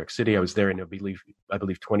summer in New York City. I was there in, I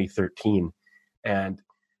believe 2013. And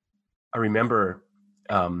I remember,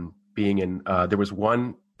 being in, there was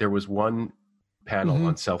one panel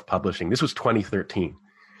on self-publishing. This was 2013.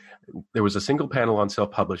 There was a single panel on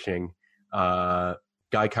self-publishing. Guy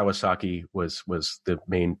Kawasaki was the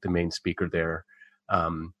main speaker there.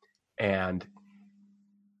 And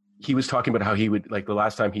he was talking about how he would, like, the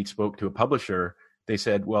last time he spoke to a publisher, they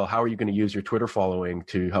said, well, how are you going to use your Twitter following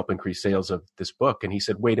to help increase sales of this book? And he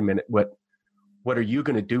said, wait a minute, what are you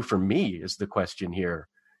going to do for me is the question here.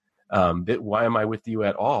 Why am I with you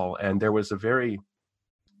at all? And there was a very,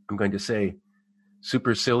 I'm going to say,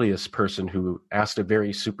 supercilious person who asked a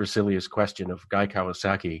very supercilious question of Guy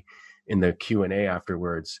Kawasaki in the Q&A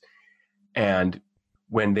afterwards. And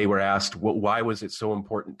when they were asked, why was it so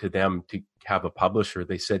important to them to have a publisher,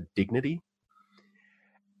 they said dignity.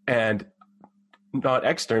 And not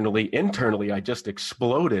externally, internally, I just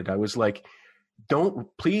exploded. I was like,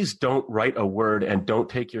 please don't write a word and don't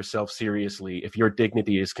take yourself seriously if your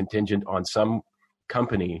dignity is contingent on some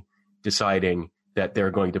company deciding that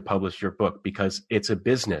they're going to publish your book, because it's a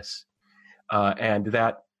business. And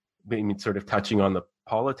that, I mean, sort of touching on the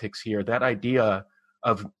politics here, that idea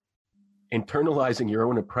of internalizing your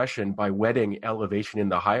own oppression by wedding elevation in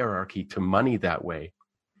the hierarchy to money that way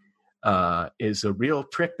is a real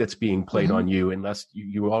trick that's being played on you, unless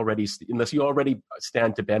you already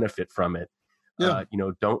stand to benefit from it. Yeah.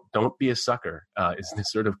 Don't be a sucker is the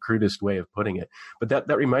sort of crudest way of putting it. But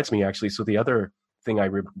that reminds me, actually. So the other thing I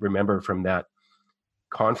remember from that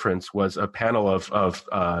conference was a panel of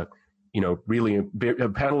really a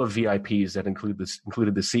panel of VIPs that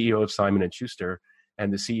included the CEO of Simon & Schuster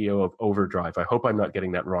and the CEO of Overdrive. I hope I'm not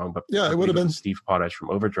getting that wrong, but yeah, it would have been Steve Potash from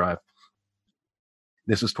Overdrive.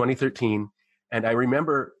 This was 2013. And I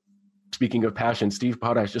remember, speaking of passion, Steve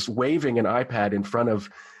Potash just waving an iPad in front of,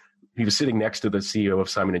 he was sitting next to the CEO of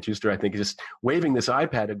Simon & Schuster, I think, just waving this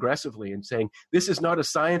iPad aggressively and saying, this is not a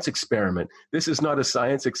science experiment. This is not a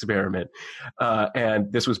science experiment.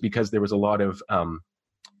 And this was because there was a lot of,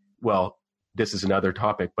 well, this is another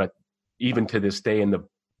topic, but even to this day in the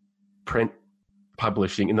print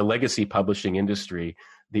publishing, in the legacy publishing industry,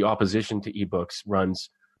 the opposition to ebooks runs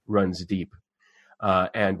deep.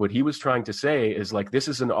 And what he was trying to say is like, this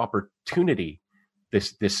is an opportunity,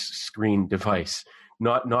 this screen device,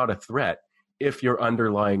 not a threat. If your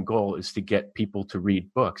underlying goal is to get people to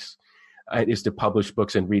read books, is to publish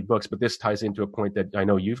books and read books. But this ties into a point that I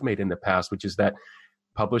know you've made in the past, which is that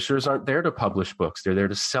publishers aren't there to publish books. They're there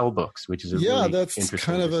to sell books, which is that's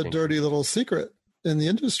kind of a dirty little secret in the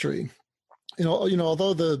industry. You know,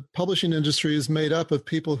 although the publishing industry is made up of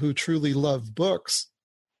people who truly love books,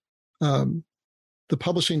 the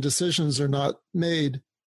publishing decisions are not made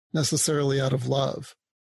necessarily out of love.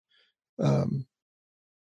 And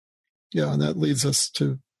that leads us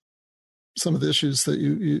to some of the issues that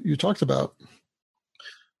you talked about.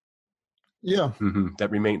 Yeah, that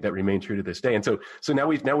remain true to this day. And so now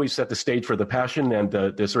we've set the stage for the passion and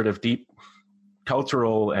the sort of deep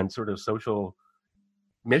cultural and sort of social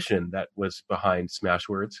mission that was behind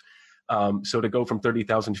Smashwords. So to go from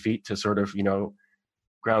 30,000 feet to sort of,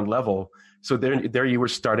 ground level. So there you were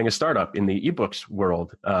starting a startup in the ebooks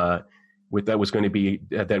world, that was going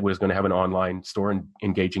to have an online store and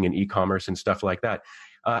engaging in e-commerce and stuff like that.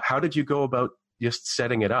 How did you go about just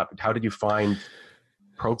setting it up? How did you find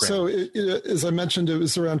programs? So as I mentioned, it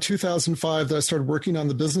was around 2005 that I started working on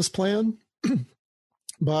the business plan.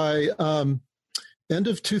 By end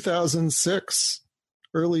of 2006,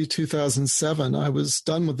 early 2007, I was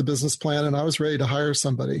done with the business plan and I was ready to hire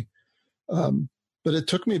somebody. But it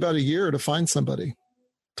took me about a year to find somebody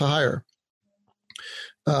to hire.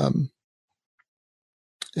 And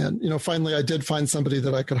finally I did find somebody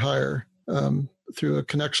that I could hire through a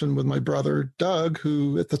connection with my brother, Doug,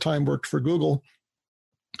 who at the time worked for Google.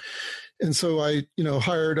 And so I,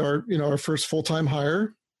 hired our first full-time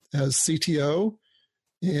hire as CTO,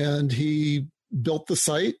 and he built the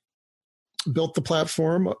site, built the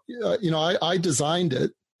platform. I designed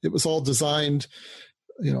it. It was all designed,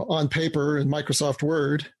 on paper in Microsoft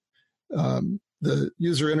Word. The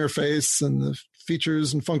user interface and the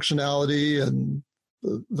features and functionality and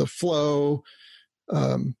the flow.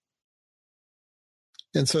 And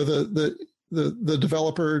so the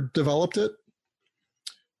developer developed it.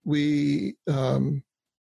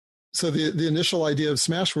 So the initial idea of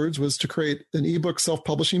Smashwords was to create an ebook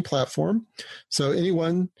self-publishing platform. So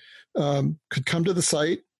anyone could come to the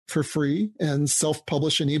site for free and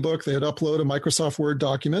self-publish an ebook. They would upload a Microsoft Word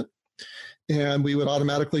document, and we would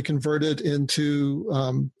automatically convert it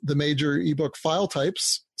into the major ebook file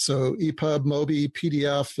types. So EPUB, MOBI,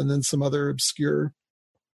 PDF, and then some other obscure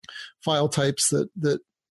file types that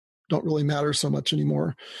don't really matter so much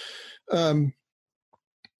anymore. And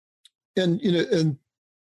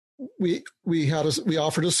we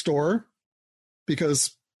offered a store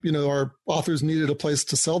because our authors needed a place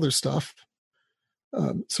to sell their stuff.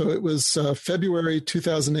 So it was February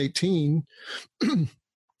 2018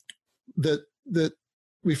 that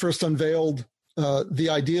we first unveiled the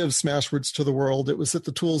idea of Smashwords to the world. It was at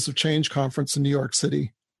the Tools of Change conference in New York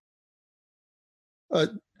City.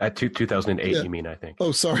 At 2008, yeah. You mean, I think.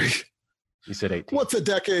 Oh, sorry. You said 18. What's a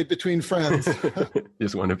decade between friends?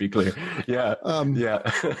 Just want to be clear. Yeah.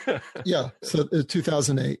 Yeah. So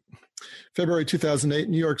 2008, February 2008,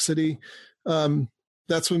 New York City.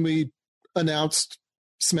 That's when we announced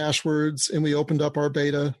Smashwords and we opened up our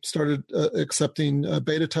beta, started accepting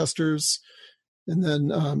beta testers. And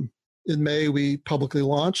then in May, we publicly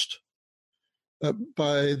launched.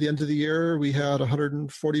 By the end of the year, we had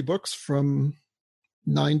 140 books from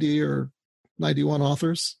 90 or 91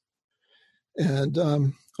 authors. And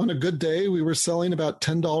on a good day, we were selling about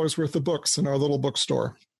 $10 worth of books in our little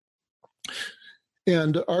bookstore.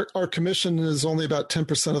 And our commission is only about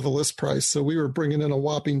 10% of the list price. So we were bringing in a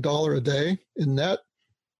whopping $1 a day in net.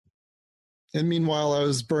 And meanwhile, I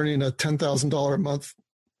was burning a $10,000 a month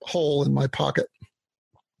hole in my pocket.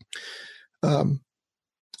 And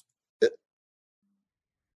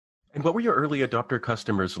what were your early adopter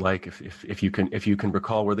customers like? If you can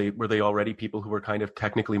recall, were they already people who were kind of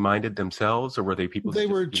technically minded themselves, or were they people? They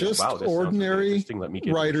were just ordinary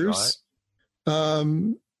writers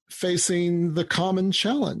facing the common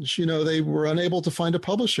challenge. They were unable to find a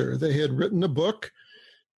publisher. They had written a book,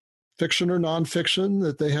 fiction or nonfiction,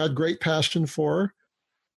 that they had great passion for,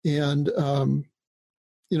 and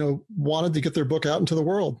wanted to get their book out into the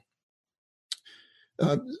world.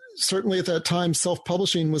 Certainly at that time,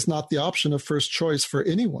 self-publishing was not the option of first choice for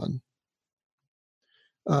anyone.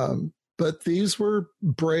 But these were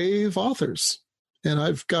brave authors, and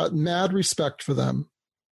I've got mad respect for them.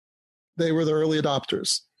 They were the early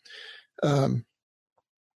adopters. But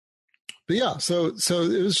yeah, so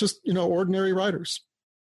it was just, ordinary writers.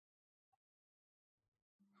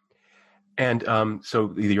 And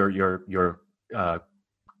so your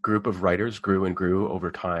group of writers grew and grew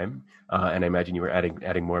over time, and I imagine you were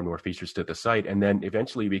adding more and more features to the site, and then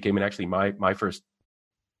eventually became, and actually my first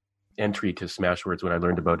entry to Smashwords when I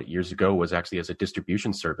learned about it years ago was actually as a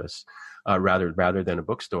distribution service, rather than a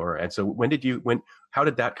bookstore. And so how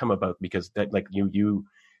did that come about? Because that, like, you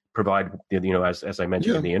provide, as I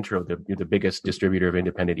mentioned in the intro, you're the biggest distributor of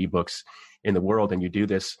independent ebooks in the world, and you do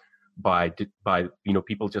this by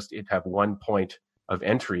people just have one point of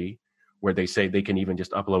entry where they say they can even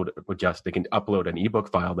just upload an ebook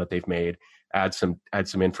file that they've made, add some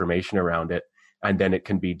information around it, and then it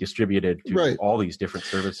can be distributed to all these different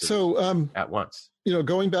services at once.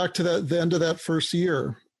 Going back to the end of that first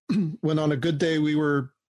year, when on a good day we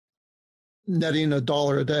were netting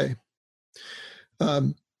 $1 a day.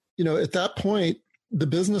 At that point, the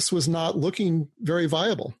business was not looking very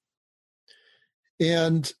viable.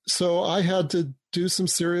 And so I had to do some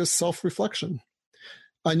serious self-reflection.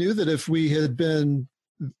 I knew that if we had been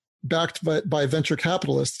backed by venture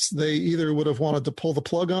capitalists, they either would have wanted to pull the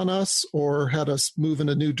plug on us or had us move in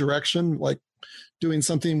a new direction, like doing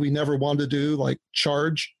something we never wanted to do, like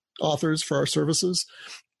charge authors for our services.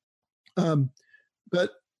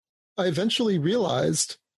 But I eventually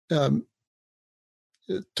realized, it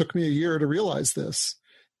took me a year to realize this,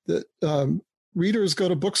 that readers go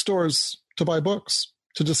to bookstores to buy books,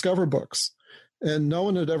 to discover books. And no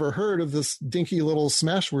one had ever heard of this dinky little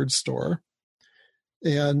Smashwords store.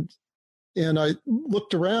 And I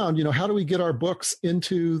looked around, how do we get our books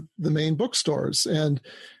into the main bookstores? And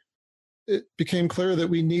it became clear that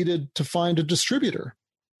we needed to find a distributor.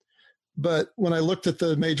 But when I looked at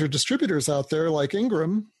the major distributors out there, like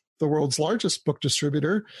Ingram, the world's largest book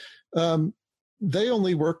distributor, they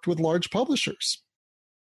only worked with large publishers.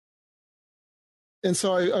 And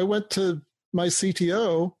so I went to my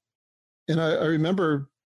CTO, and I remember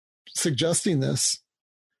suggesting this.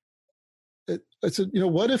 I said,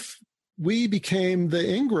 what if we became the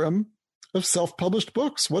Ingram of self-published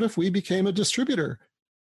books? What if we became a distributor?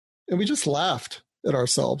 And we just laughed at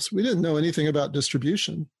ourselves. We didn't know anything about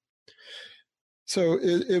distribution. So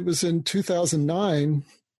it was in 2009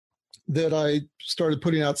 that I started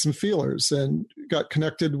putting out some feelers and got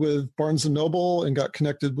connected with Barnes & Noble and got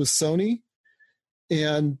connected with Sony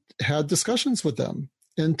and had discussions with them.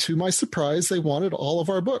 And to my surprise, they wanted all of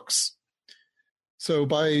our books. So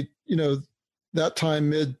by, that time,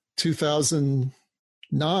 mid-2009,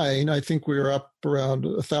 I think we were up around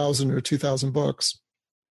 1,000 or 2,000 books.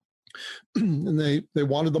 And they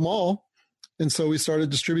wanted them all. And so we started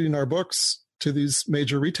distributing our books to these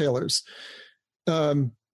major retailers.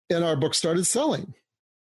 And our books started selling.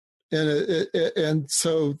 And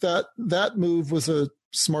so that move was a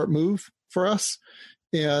smart move for us.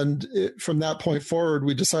 And from that point forward,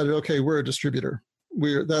 we decided, okay, we're a distributor.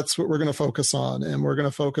 That's what we're going to focus on. And we're going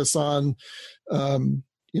to focus on,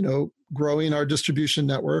 growing our distribution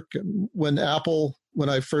network. And when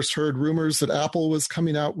I first heard rumors that Apple was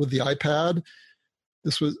coming out with the iPad,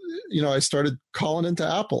 this was, I started calling into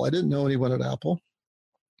Apple. I didn't know anyone at Apple.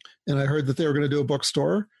 And I heard that they were going to do a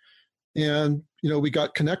bookstore. And, we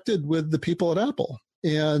got connected with the people at Apple.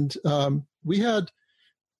 And we had,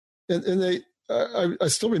 and I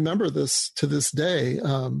still remember this to this day.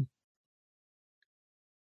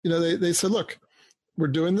 They said, look, we're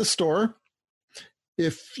doing this store.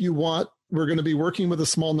 If you want, we're going to be working with a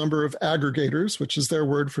small number of aggregators, which is their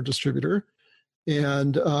word for distributor.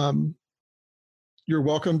 And you're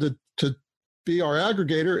welcome to be our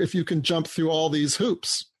aggregator if you can jump through all these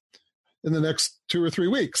hoops in the next 2 or 3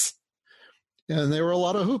 weeks. And there were a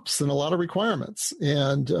lot of hoops and a lot of requirements.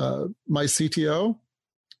 And my CTO,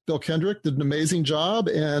 Bill Kendrick, did an amazing job,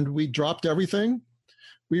 and we dropped everything.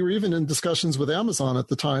 We were even in discussions with Amazon at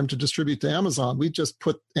the time to distribute to Amazon. We just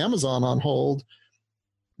put Amazon on hold,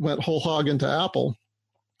 went whole hog into Apple,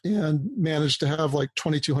 and managed to have like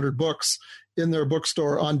 2,200 books in their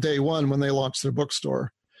bookstore on day one when they launched their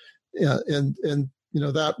bookstore. And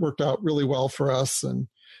that worked out really well for us. And,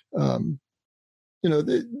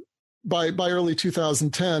 by early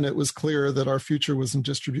 2010, it was clear that our future was in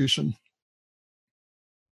distribution.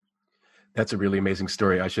 That's a really amazing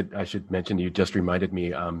story. I should mention, you just reminded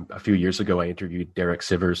me, a few years ago I interviewed Derek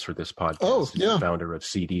Sivers for this podcast. Oh, yeah. The founder of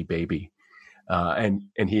CD Baby. And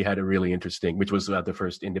he had a really interesting, which was the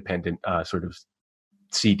first independent sort of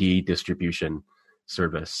CD distribution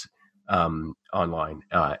service online.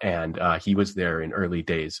 And he was there in early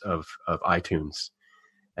days of iTunes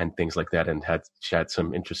and things like that, and had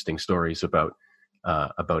some interesting stories about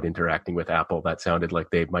interacting with Apple that sounded like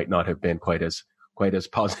they might not have been quite as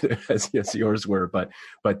positive as yours were, but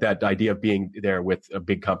that idea of being there with a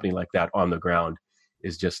big company like that on the ground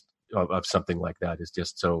is just of something like that is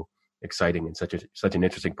just so exciting and such an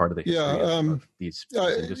interesting part of the history of these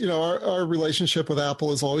industries. Our relationship with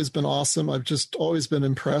Apple has always been awesome. I've just always been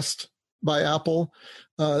impressed by Apple.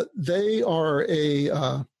 They are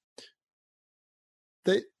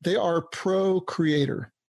they are pro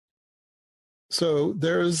creator. So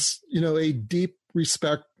there's a deep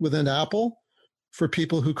respect within Apple for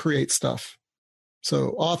people who create stuff.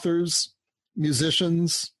 So authors,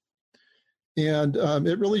 musicians, and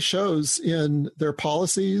it really shows in their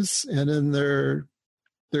policies and in their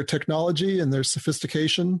technology and their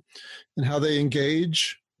sophistication and how they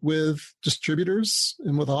engage with distributors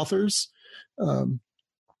and with authors.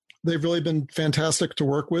 They've really been fantastic to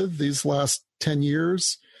work with these last 10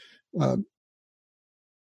 years.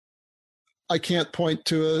 I can't point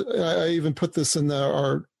to I even put this in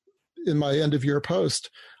my end of year post.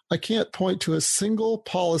 I can't point to a single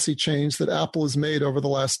policy change that Apple has made over the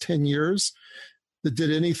last 10 years that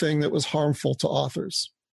did anything that was harmful to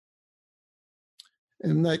authors.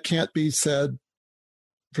 And that can't be said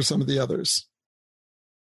for some of the others.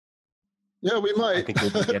 Yeah, we might. I think we'll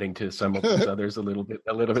be getting to some of those others a little bit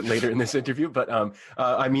later in this interview. But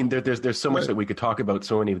I mean, there's so much that we could talk about.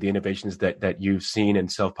 So many of the innovations that you've seen in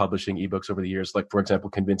self-publishing ebooks over the years, like, for example,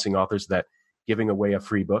 convincing authors that giving away a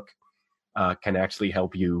free book can actually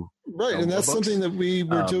help you. Right, and that's something that we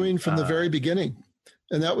were doing from the very beginning.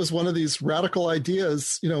 And that was one of these radical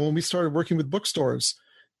ideas, when we started working with bookstores.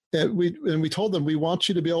 And we told them, we want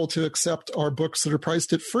you to be able to accept our books that are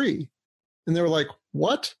priced at free. And they were like,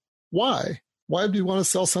 what? Why? Why do you want to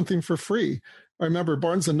sell something for free? I remember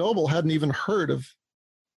Barnes & Noble hadn't even heard of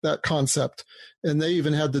that concept. And they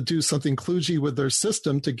even had to do something kludgy with their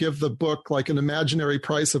system to give the book like an imaginary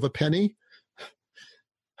price of a penny.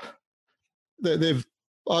 They've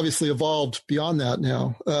obviously evolved beyond that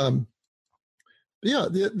now. And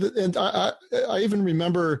I even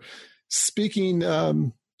remember speaking,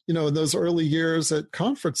 in those early years at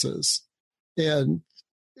conferences and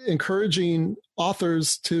encouraging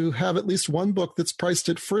authors to have at least one book that's priced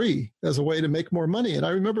at free as a way to make more money. And I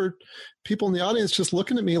remember people in the audience just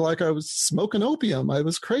looking at me like I was smoking opium. I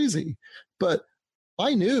was crazy, but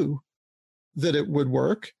I knew that it would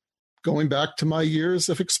work going back to my years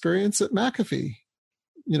of experience at McAfee,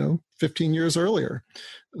 15 years earlier,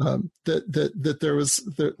 that there was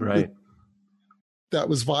right. That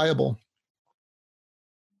was viable.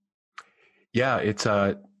 Yeah, it's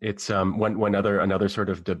another sort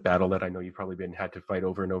of the battle that I know you've probably had to fight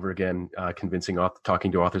over and over again,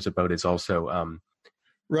 talking to authors about, is also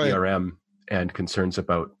DRM and concerns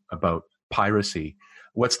about piracy.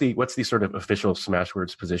 What's the sort of official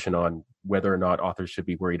Smashwords position on whether or not authors should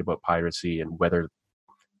be worried about piracy and whether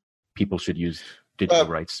people should use digital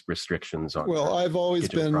rights restrictions on I've always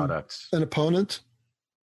been products? An opponent.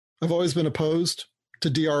 I've always been opposed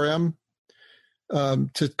to DRM.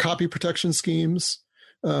 To copy protection schemes.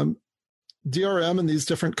 DRM and these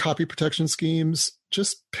different copy protection schemes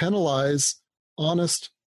just penalize honest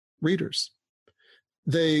readers.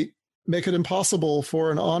 They make it impossible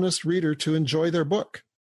for an honest reader to enjoy their book,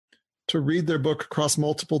 to read their book across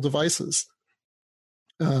multiple devices.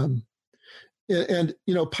 And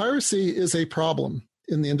piracy is a problem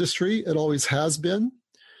in the industry. It always has been.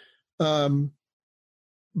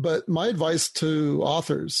 But my advice to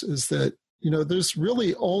authors is that there's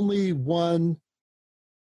really only one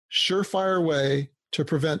surefire way to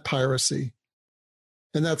prevent piracy,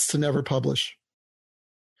 and that's to never publish.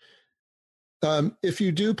 If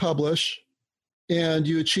you do publish and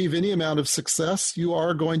you achieve any amount of success, you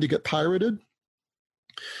are going to get pirated.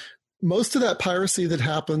 Most of that piracy that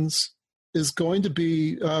happens is going to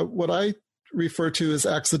be what I refer to as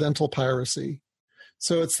accidental piracy.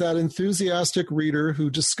 So it's that enthusiastic reader who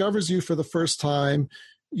discovers you for the first time.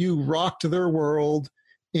 You rocked their world,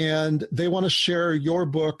 and they want to share your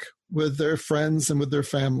book with their friends and with their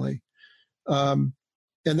family. And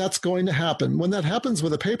that's going to happen. When that happens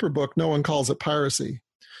with a paper book, no one calls it piracy.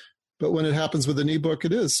 But when it happens with an ebook,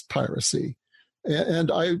 it is piracy. And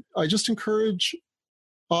I just encourage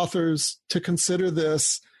authors to consider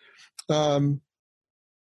this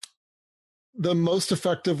the most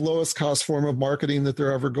effective, lowest cost form of marketing that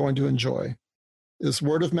they're ever going to enjoy is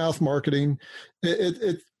word of mouth marketing.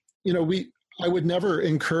 I would never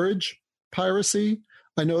encourage piracy.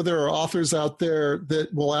 I know there are authors out there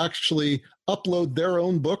that will actually upload their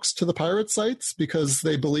own books to the pirate sites because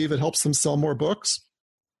they believe it helps them sell more books.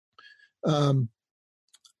 I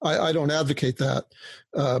don't advocate that.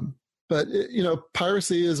 But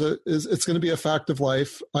piracy is it's going to be a fact of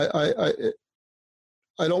life. I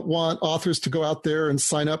don't want authors to go out there and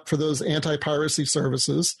sign up for those anti-piracy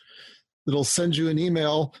services that'll send you an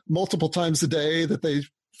email multiple times a day that they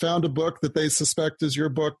found a book that they suspect is your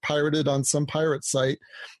book pirated on some pirate site.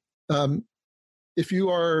 If you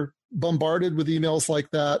are bombarded with emails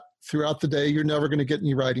like that throughout the day, you're never going to get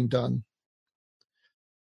any writing done.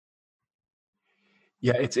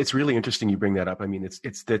 Yeah, it's really interesting you bring that up. I mean,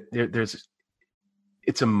 it's that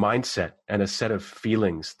it's a mindset and a set of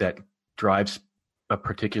feelings that drives a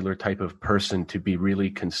particular type of person to be really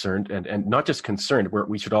concerned and not just concerned, where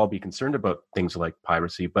we should all be concerned about things like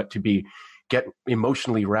piracy, but to get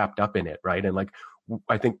emotionally wrapped up in it, right? And like,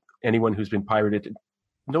 I think anyone who's been pirated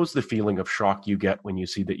knows the feeling of shock you get when you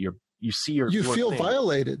see that you feel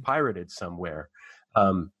violated, pirated somewhere.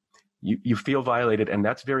 You feel violated, and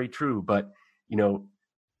that's very true. But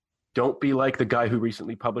don't be like the guy who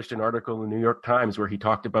recently published an article in the New York Times where he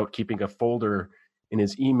talked about keeping a folder in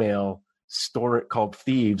his email called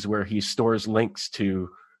Thieves, where he stores links to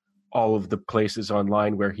all of the places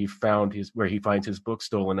online where he finds his book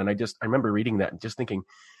stolen. And I remember reading that and just thinking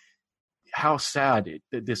how sad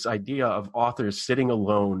this idea of authors sitting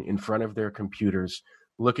alone in front of their computers,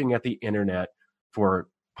 looking at the internet for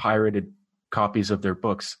pirated copies of their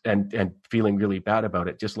books and feeling really bad about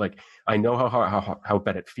it. Just like, I know how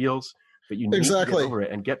bad it feels, but you need to get over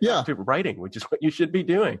it and get back to writing, which is what you should be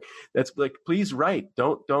doing. That's like, please write.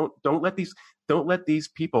 Don't let these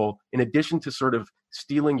people, in addition to sort of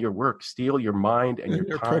stealing your work, steal your mind and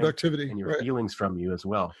your time productivity and your feelings from you as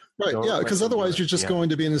well. Right. Because otherwise you're just going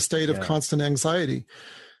to be in a state of constant anxiety.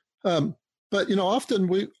 But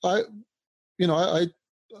often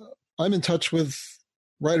I'm in touch with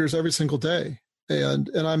writers every single day. And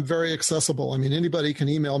I'm very accessible. I mean, anybody can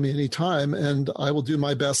email me anytime, and I will do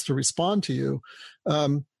my best to respond to you.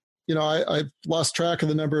 I've lost track of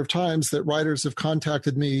the number of times that writers have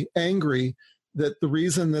contacted me angry that the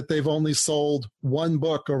reason that they've only sold one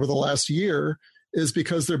book over the last year is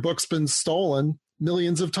because their book's been stolen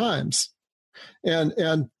millions of times.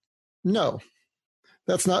 And no,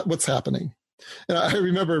 that's not what's happening. And I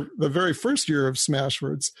remember the very first year of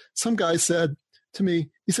Smashwords, some guy said to me,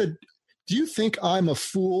 he said, "Do you think I'm a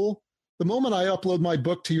fool? The moment I upload my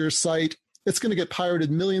book to your site, it's going to get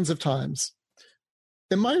pirated millions of times."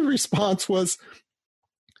 And my response was,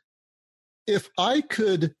 if I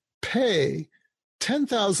could pay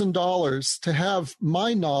 $10,000 to have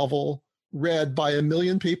my novel read by 1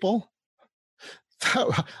 million people,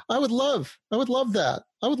 I would love that.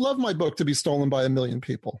 I would love my book to be stolen by 1 million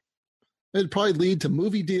people. It'd probably lead to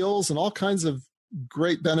movie deals and all kinds of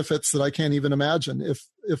great benefits that I can't even imagine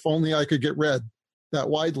if only I could get read that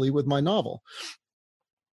widely with my novel.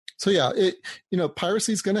 So yeah,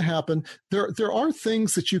 piracy is going to happen. There are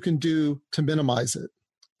things that you can do to minimize it.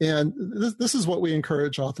 And this is what we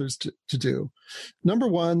encourage authors to do. Number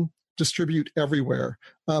one, distribute everywhere.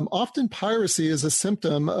 Often piracy is a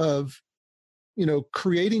symptom of,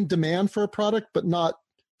 creating demand for a product, but not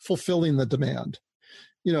fulfilling the demand.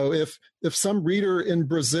 If some reader in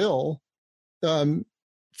Brazil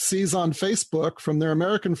sees on Facebook from their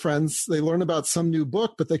American friends, they learn about some new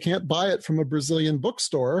book, but they can't buy it from a Brazilian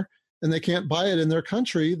bookstore and they can't buy it in their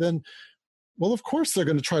country, then, well, of course they're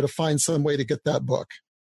going to try to find some way to get that book.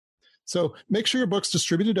 So make sure your book's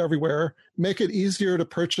distributed everywhere. Make it easier to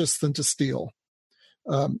purchase than to steal.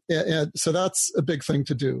 And so that's a big thing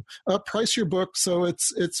to do. Price your book so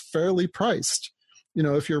it's fairly priced.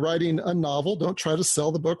 If you're writing a novel, don't try to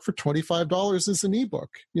sell the book for $25 as an ebook.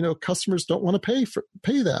 Customers don't want to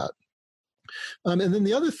pay that. And then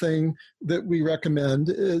the other thing that we recommend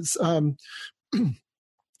is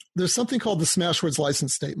there's something called the Smashwords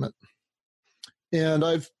license statement. And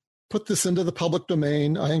I've put this into the public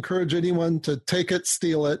domain. I encourage anyone to take it,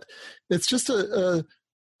 steal it. It's just a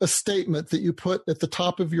statement that you put at the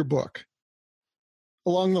top of your book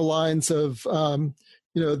along the lines of,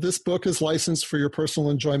 this book is licensed for your personal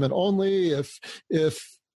enjoyment only. If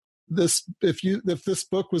this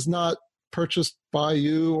book was not purchased by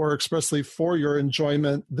you or expressly for your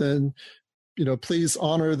enjoyment, then, please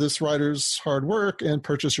honor this writer's hard work and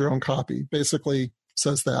purchase your own copy. Basically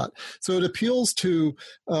says that. So it appeals to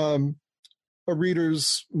a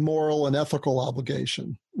reader's moral and ethical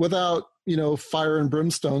obligation without, fire and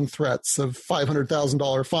brimstone threats of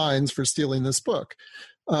 $500,000 fines for stealing this book.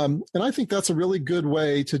 And I think that's a really good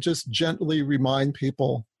way to just gently remind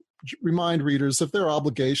readers of their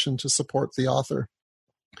obligation to support the author.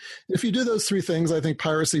 If you do those three things, I think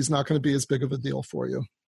piracy is not going to be as big of a deal for you.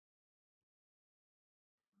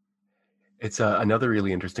 It's another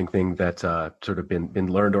really interesting thing that's sort of been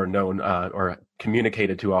learned or known or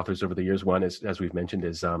communicated to authors over the years. One is, as we've mentioned,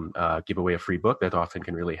 is give away a free book. That often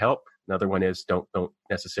can really help. Another one is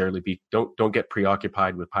don't get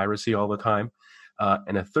preoccupied with piracy all the time.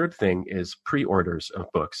 And a third thing is pre-orders of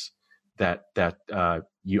books that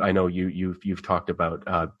I know you've talked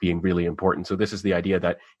about being really important. So this is the idea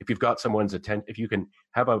that if you've got someone's attention, if you can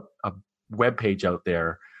have a web page out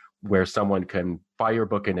there where someone can buy your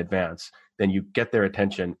book in advance, then you get their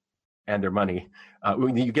attention and their money.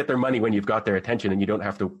 You get their money when you've got their attention, and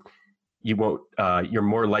you're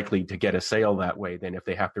more likely to get a sale that way than if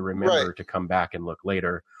they have to remember to come back and look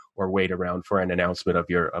later or wait around for an announcement of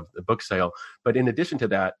the book sale. But in addition to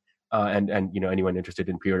that, and anyone interested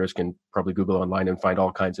in pre-orders can probably Google online and find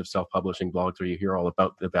all kinds of self-publishing blogs where you hear all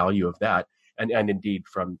about the value of that. And indeed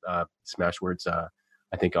from Smashwords,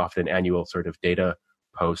 I think often annual sort of data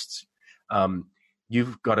posts.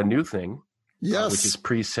 You've got a new thing, which is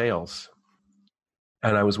pre-sales.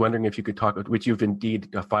 And I was wondering if you could talk, which you've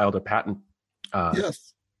indeed filed a patent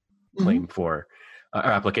claim for,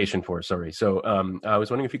 application for, sorry. So I was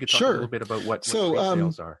wondering if you could talk a little bit about what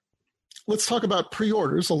pre-sales are. Let's talk about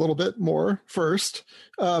pre-orders a little bit more first.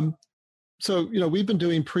 We've been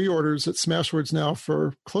doing pre-orders at Smashwords now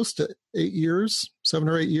for close to 7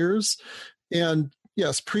 or 8 years. And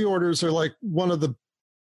yes, pre-orders are like one of the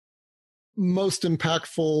most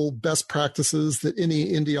impactful best practices that any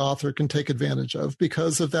indie author can take advantage of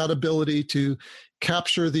because of that ability to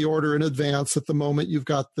capture the order in advance at the moment you've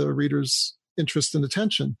got the reader's interest and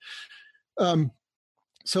attention.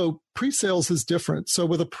 So pre-sales is different. So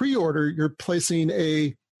with a pre-order, you're placing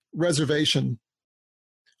a reservation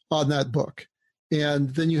on that book.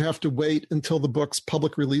 And then you have to wait until the book's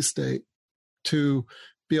public release date to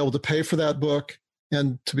be able to pay for that book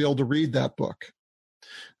and to be able to read that book.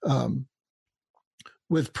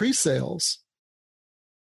 With pre-sales,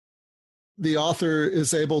 the author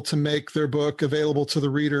is able to make their book available to the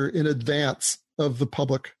reader in advance of the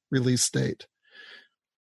public release date.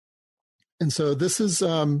 And so this is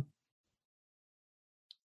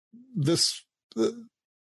this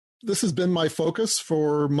has been my focus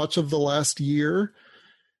for much of the last year.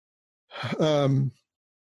 We're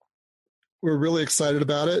really excited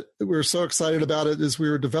about it. We're so excited about it as we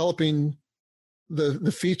were developing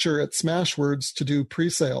the feature at Smashwords to do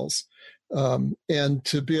pre-sales and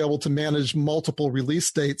to be able to manage multiple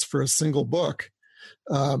release dates for a single book.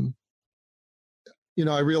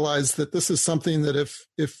 I realized that this is something that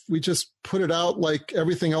if we just put it out like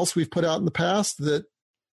everything else we've put out in the past, that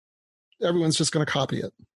everyone's just going to copy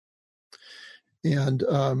it. And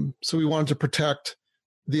so we wanted to protect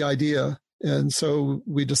the idea. And so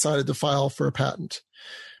we decided to file for a patent.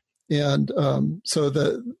 And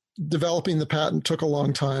so developing the patent took a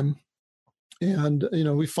long time. And,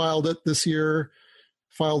 we filed it this year,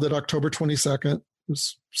 filed it October 22nd. It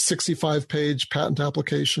was 65-page patent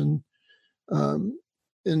application.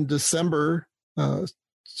 In December,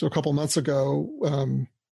 so a couple months ago,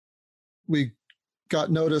 we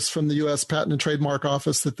got notice from the U.S. Patent and Trademark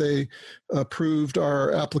Office that they approved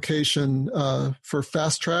our application for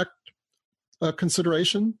fast track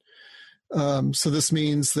consideration. So this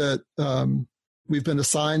means that we've been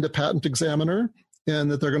assigned a patent examiner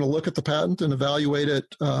and that they're going to look at the patent and evaluate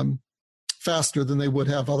it faster than they would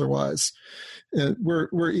have otherwise. And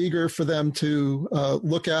we're eager for them to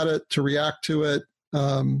look at it, to react to it,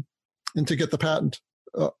 and to get the patent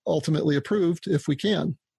ultimately approved if we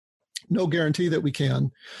can. No guarantee that we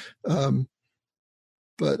can,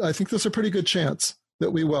 but I think there's a pretty good chance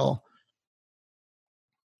that we will.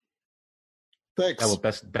 Thanks. Well,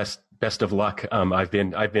 best of luck. I've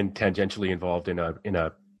been tangentially involved in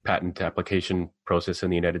a patent application process in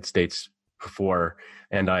the United States before,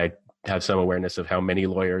 and I have some awareness of how many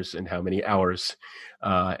lawyers and how many hours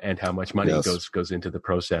and how much money goes into the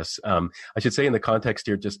process. I should say in the context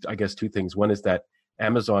here, just I guess two things. One is that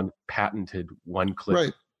Amazon patented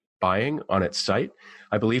one-click buying on its site.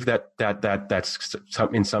 I believe that's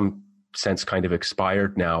in some sense kind of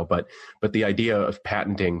expired now, but the idea of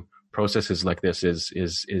patenting processes like this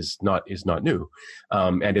is not new,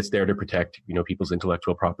 and it's there to protect people's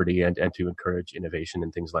intellectual property and to encourage innovation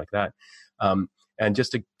and things like that. And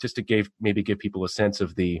just to give people a sense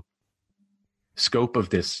of the scope of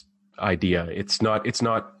this idea, it's not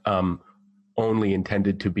only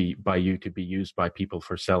intended to be used by people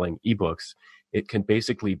for selling ebooks. It can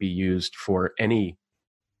basically be used for any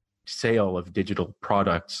sale of digital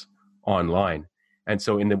products online. And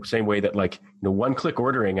so in the same way that one-click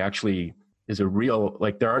ordering actually is a real,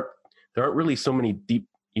 there aren't really so many deep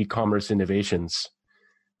e-commerce innovations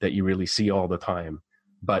that you really see all the time.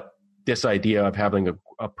 But this idea of having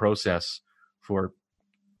a process for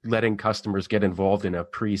letting customers get involved in a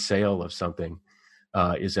pre-sale of something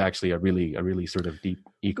is actually a really sort of deep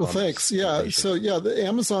e-commerce. Well, thanks. Yeah. Innovation. So the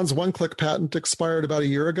Amazon's one-click patent expired about a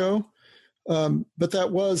year ago. But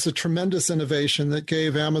that was a tremendous innovation that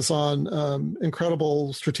gave Amazon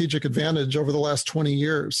incredible strategic advantage over the last 20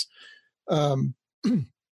 years.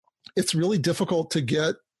 It's really difficult to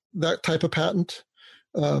get that type of patent.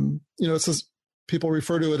 It says people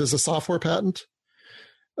refer to it as a software patent.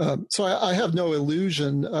 So I have no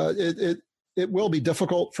illusion. It will be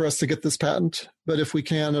difficult for us to get this patent, but if we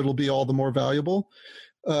can, it'll be all the more valuable.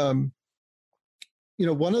 One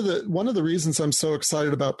of the reasons I'm so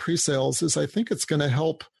excited about pre-sales is I think it's going to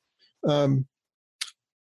help.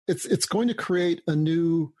 It's going to create a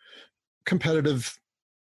new competitive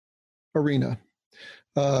arena.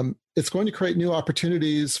 It's going to create new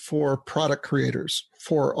opportunities for product creators,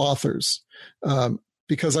 for authors,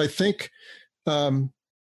 because I think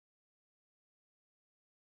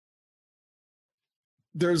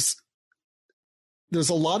there's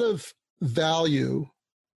a lot of value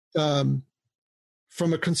from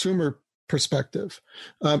a consumer perspective.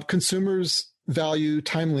 Consumers value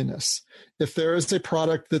timeliness. If there is a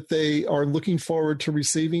product that they are looking forward to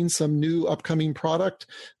receiving, some new upcoming product,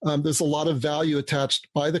 there's a lot of value attached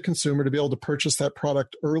by the consumer to be able to purchase that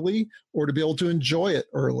product early or to be able to enjoy it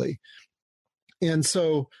early. And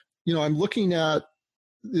so, I'm looking at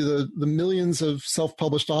the millions of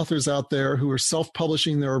self-published authors out there who are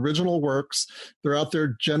self-publishing their original works. They're out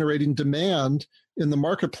there generating demand in the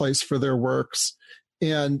marketplace for their works.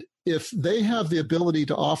 And if they have the ability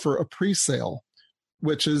to offer a pre-sale,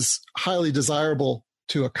 which is highly desirable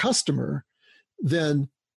to a customer, then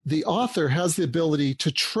the author has the ability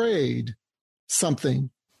to trade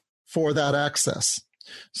something for that access.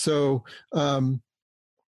 So, I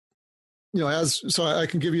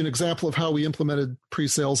can give you an example of how we implemented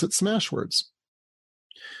pre-sales at Smashwords.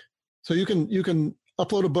 So you can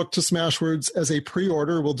upload a book to Smashwords as a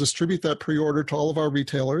pre-order. We'll distribute that pre-order to all of our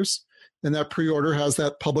retailers, and that pre-order has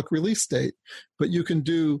that public release date. But you can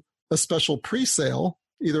do a special pre-sale,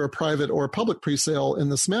 either a private or a public pre-sale in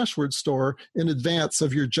the Smashwords store in advance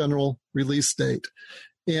of your general release date.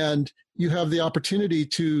 And you have the opportunity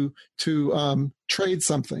to trade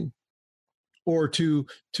something or to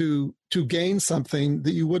gain something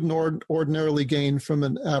that you wouldn't ordinarily gain from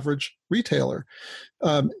an average retailer.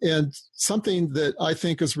 And something that I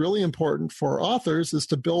think is really important for authors is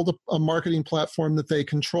to build a marketing platform that they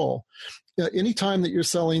control. Anytime that you're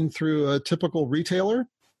selling through a typical retailer,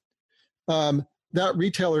 that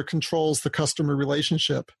retailer controls the customer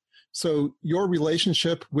relationship. So your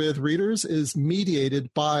relationship with readers is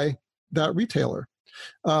mediated by that retailer.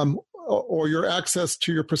 Or your access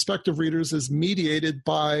to your prospective readers is mediated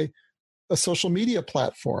by a social media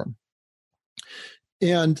platform.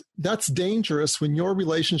 And that's dangerous when your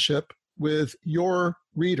relationship with your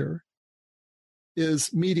reader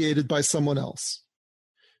is mediated by someone else.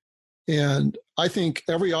 And I think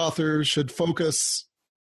every author should focus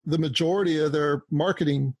the majority of their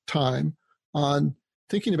marketing time on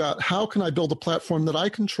thinking about how can I build a platform that I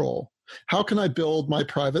control? How can I build my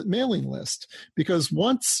private mailing list? Because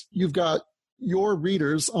once you've got your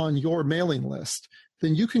readers on your mailing list,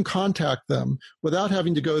 then you can contact them without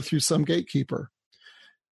having to go through some gatekeeper.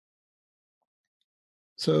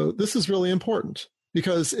 So this is really important,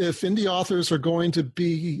 because if indie authors are going to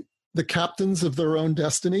be the captains of their own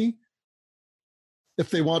destiny, if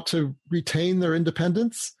they want to retain their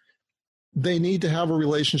independence, they need to have a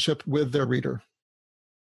relationship with their reader.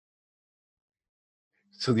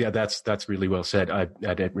 So yeah, that's really well said.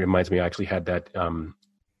 It reminds me, I actually had that.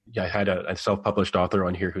 I had a self-published author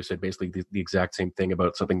on here who said basically the exact same thing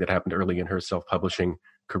about something that happened early in her self-publishing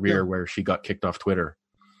career, where she got kicked off Twitter.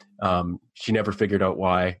 She never figured out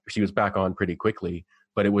why. She was back on pretty quickly,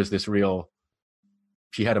 but it was this real.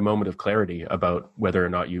 She had a moment of clarity about whether or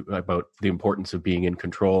not about the importance of being in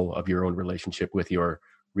control of your own relationship with your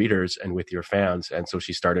readers and with your fans. And so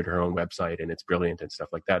she started her own website, and it's brilliant and stuff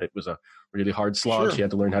like that. It was a really hard slog. Sure. She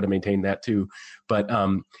had to learn how to maintain that too. But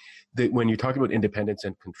when you talk about independence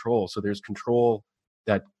and control, so there's control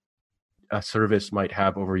that a service might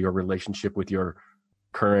have over your relationship with your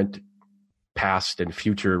current, past, and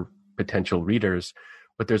future potential readers,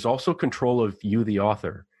 but there's also control of you, the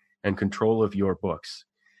author, and control of your books.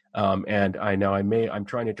 And I'm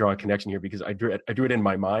trying to draw a connection here because I drew it in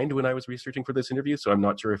my mind when I was researching for this interview. So I'm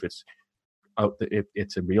not sure if it's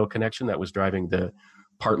a real connection that was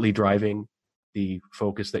partly driving the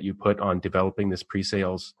focus that you put on developing this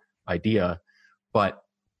pre-sales idea. But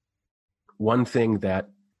one thing that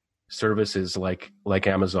services like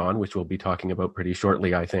Amazon, which we'll be talking about pretty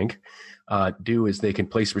shortly, I think, do is they can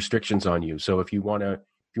place restrictions on you. So if you want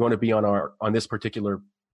to be on this particular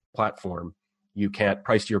platform, you can't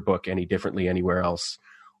price your book any differently anywhere else,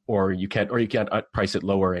 or you can't price it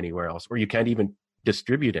lower anywhere else, or you can't even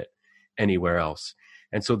distribute it anywhere else.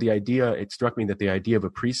 And so it struck me that the idea of a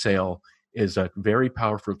pre-sale is a very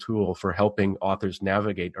powerful tool for helping authors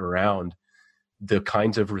navigate around the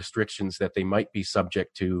kinds of restrictions that they might be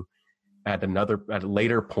subject to at a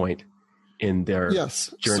later point in their journey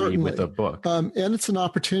certainly. With a book. And it's an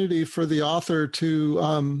opportunity for the author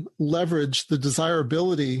to leverage the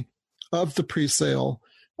desirability of the pre-sale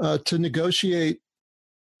to negotiate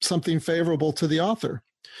something favorable to the author.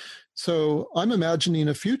 So I'm imagining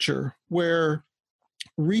a future where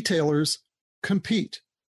retailers compete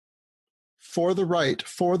for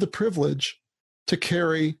the privilege to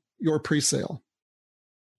carry your pre-sale.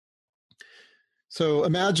 So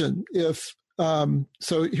imagine if,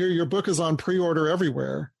 so here your book is on pre-order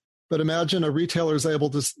everywhere, but imagine a retailer is able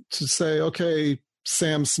to say, okay,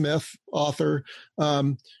 Sam Smith, author,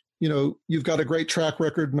 you've got a great track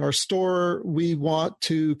record in our store. We want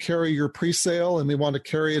to carry your pre-sale and we want to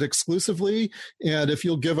carry it exclusively. And if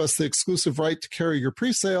you'll give us the exclusive right to carry your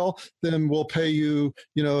pre-sale, then we'll pay you,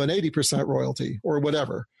 an 80% royalty or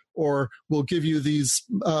whatever, or we'll give you these,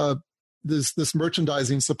 this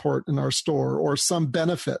merchandising support in our store or some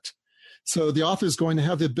benefit. So the author is going to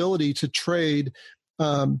have the ability to trade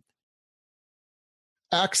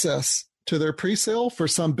access to their pre-sale for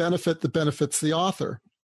some benefit that benefits the author.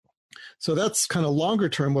 So that's kind of longer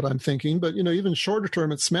term what I'm thinking, but even shorter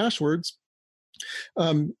term at Smashwords,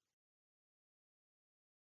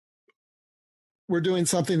 we're doing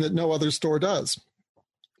something that no other store does.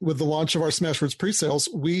 With the launch of our Smashwords pre-sales,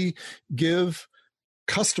 we give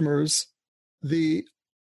customers the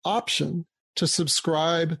option to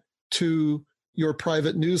subscribe to your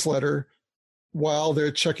private newsletter while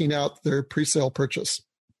they're checking out their pre-sale purchase.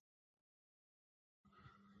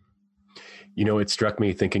 It struck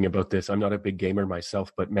me thinking about this. I'm not a big gamer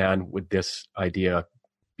myself, but man, would this idea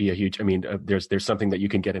be a huge, there's something that you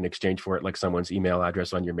can get in exchange for it, like someone's email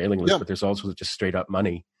address on your mailing list, but there's also just straight up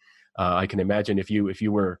money. I can imagine if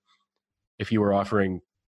you were offering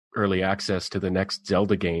early access to the next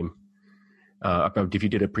Zelda game, if you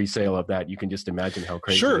did a pre-sale of that, you can just imagine how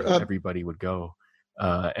crazy everybody would go.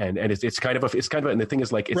 And it's kind of and the thing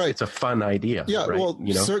is it's a fun idea. Yeah. Right? Well,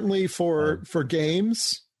 certainly for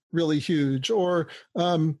games, really huge, or,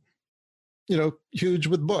 huge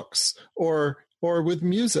with books or with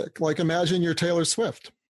music. Like imagine you're Taylor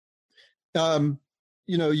Swift.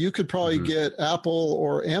 You could probably get Apple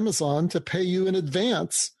or Amazon to pay you in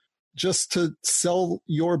advance just to sell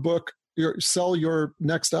your book, sell your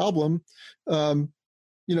next album, 2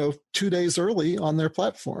 days early on their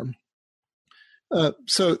platform.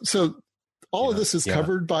 So all of this is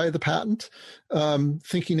covered by the patent,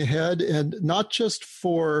 thinking ahead, and not just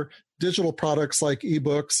for digital products like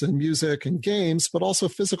ebooks and music and games, but also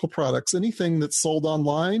physical products. Anything that's sold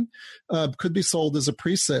online could be sold as a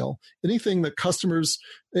pre-sale. Anything that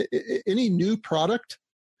any new product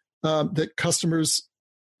that customers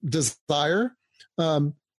desire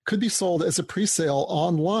could be sold as a pre-sale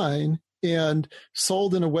online and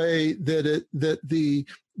sold in a way that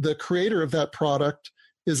the creator of that product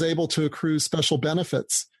is able to accrue special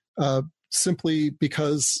benefits simply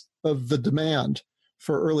because of the demand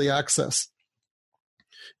for early access.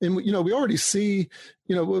 And, we already see,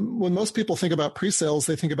 when most people think about pre-sales,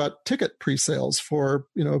 they think about ticket pre-sales for,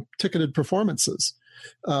 ticketed performances.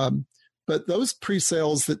 But those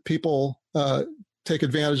pre-sales that people take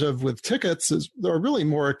advantage of with tickets are really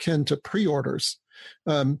more akin to pre-orders.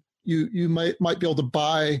 You might be able to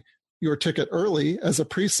buy your ticket early as a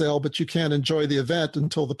pre-sale, but you can't enjoy the event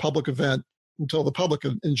until the public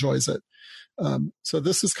enjoys it. So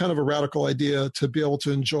this is kind of a radical idea to be able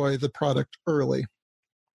to enjoy the product early.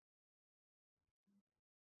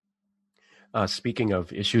 Speaking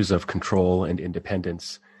of issues of control and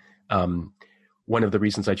independence, one of the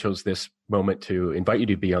reasons I chose this moment to invite you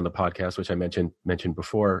to be on the podcast, which I mentioned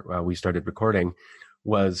before we started recording,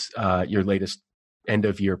 was your latest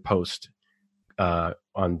end-of-year post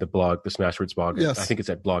on the blog, the Smashwords blog. Yes. I think it's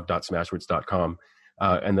at blog.smashwords.com.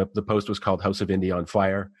 And the post was called House of Indie on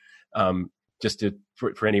Fire.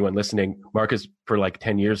 For anyone listening, Mark has for like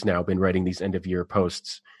 10 years now been writing these end of year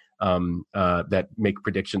posts that make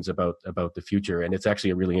predictions about the future. And it's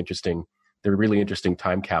actually they're really interesting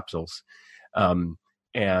time capsules.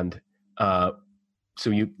 So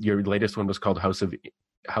your latest one was called House of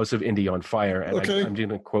Indy on Fire. And okay. I'm going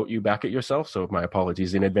to quote you back at yourself. So my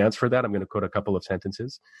apologies in advance for that. I'm going to quote a couple of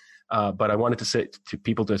sentences. But I wanted to say to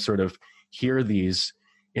people to sort of hear these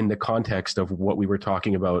in the context of what we were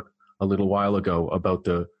talking about a little while ago about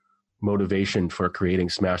the motivation for creating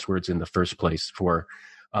Smashwords in the first place, for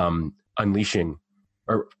unleashing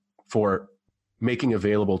or for making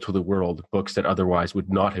available to the world books that otherwise would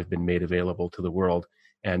not have been made available to the world,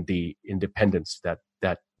 and the independence that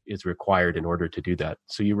is required in order to do that.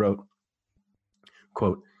 So you wrote,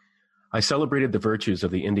 quote, I celebrated the virtues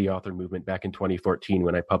of the indie author movement back in 2014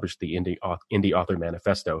 when I published the Indie Author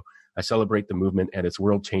Manifesto. I celebrate the movement and its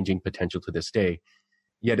world-changing potential to this day.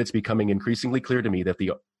 Yet it's becoming increasingly clear to me that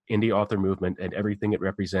the indie author movement and everything it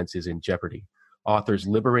represents is in jeopardy. Authors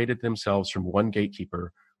liberated themselves from one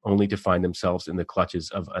gatekeeper only to find themselves in the clutches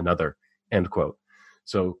of another, end quote.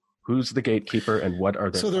 So who's the gatekeeper and what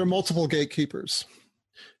are So there are multiple gatekeepers.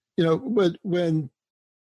 You know, when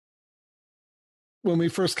we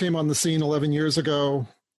first came on the scene 11 years ago,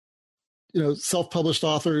 you know, self-published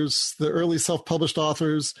authors, the early self-published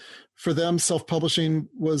authors, for them, self-publishing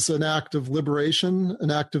was an act of liberation,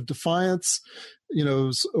 an act of defiance, you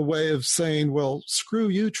know, a way of saying, well, screw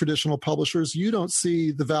you, traditional publishers. You don't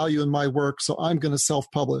see the value in my work, so I'm going to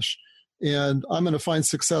self-publish. And I'm going to find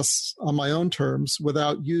success on my own terms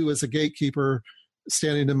without you as a gatekeeper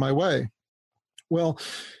standing in my way. Well,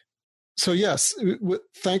 so yes,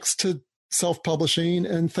 thanks to self-publishing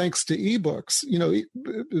and thanks to ebooks, you know, it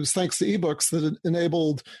was thanks to ebooks that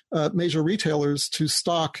enabled major retailers to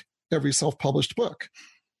stock every self-published book.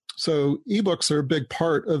 So ebooks are a big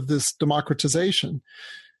part of this democratization.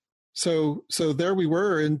 So there we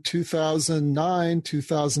were in 2009,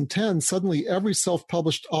 2010. Suddenly, every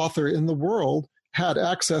self-published author in the world had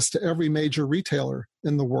access to every major retailer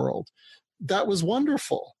in the world. That was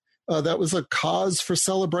wonderful. That was a cause for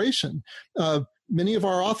celebration. Many of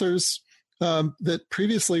our authors that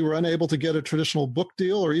previously were unable to get a traditional book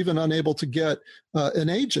deal or even unable to get an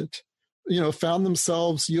agent, you know, found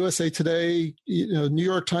themselves USA Today, you know, New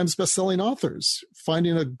York Times bestselling authors,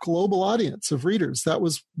 finding a global audience of readers. That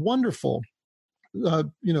was wonderful.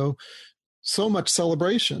 You know, so much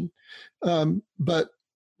celebration. But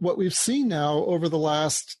what we've seen now over the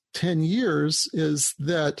last 10 years is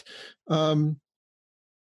that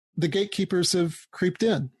the gatekeepers have creeped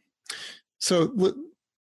in. So,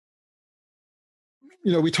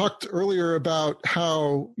 you know, we talked earlier about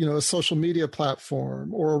how, you know, a social media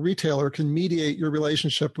platform or a retailer can mediate your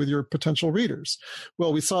relationship with your potential readers.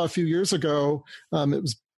 Well, we saw a few years ago, it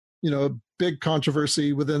was, you know, a big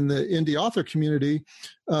controversy within the indie author community,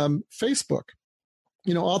 Facebook.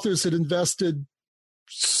 You know, authors had invested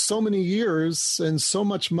so many years and so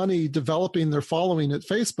much money developing their following at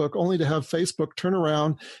Facebook, only to have Facebook turn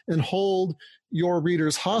around and hold your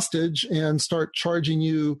readers hostage and start charging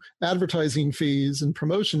you advertising fees and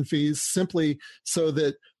promotion fees simply so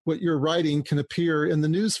that what you're writing can appear in the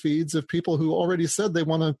news feeds of people who already said they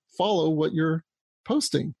want to follow what you're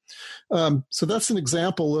posting. So that's an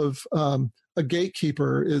example of a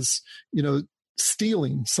gatekeeper is, you know,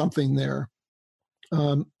 stealing something there.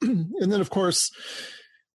 And then, of course,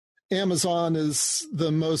 Amazon is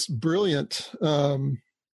the most brilliant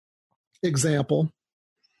example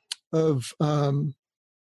of a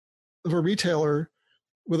retailer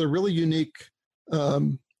with a really unique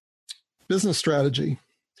business strategy,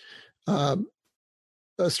 a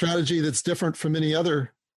strategy that's different from any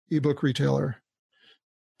other ebook retailer.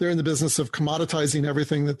 They're in the business of commoditizing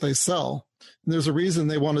everything that they sell. And there's a reason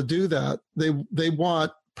they want to do that. They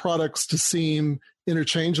want products to seem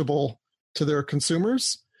interchangeable to their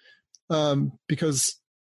consumers, because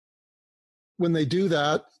when they do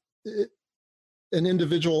that, an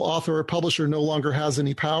individual author or publisher no longer has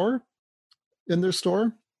any power in their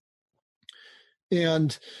store.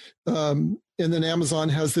 And then Amazon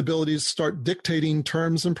has the ability to start dictating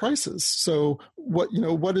terms and prices. So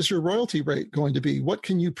what is your royalty rate going to be? What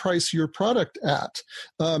can you price your product at?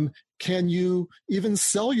 Can you even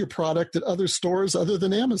sell your product at other stores other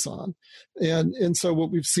than Amazon? And so what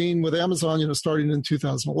we've seen with Amazon, you know, starting in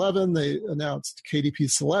 2011, they announced KDP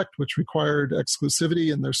Select, which required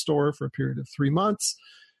exclusivity in their store for a period of 3 months.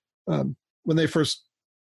 When they first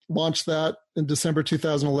launched that in December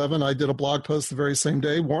 2011, I did a blog post the very same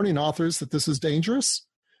day warning authors that this is dangerous,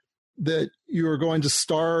 that you are going to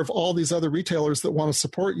starve all these other retailers that want to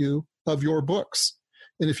support you of your books.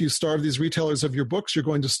 And if you starve these retailers of your books, you're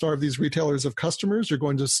going to starve these retailers of customers. You're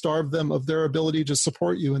going to starve them of their ability to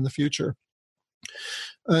support you in the future.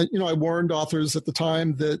 I warned authors at the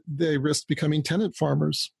time that they risked becoming tenant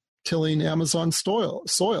farmers, tilling Amazon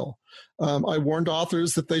soil. I warned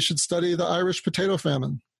authors that they should study the Irish potato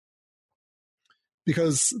famine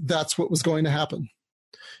because that's what was going to happen.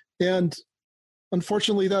 And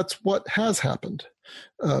unfortunately, that's what has happened.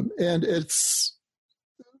 And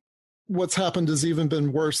what's happened has even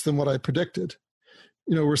been worse than what I predicted.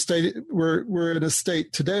 We're in a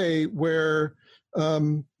state today where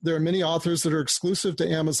there are many authors that are exclusive to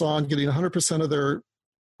Amazon, getting 100% of their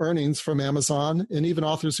earnings from Amazon, and even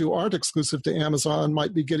authors who aren't exclusive to Amazon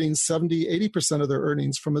might be getting 70, 80% of their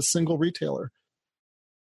earnings from a single retailer.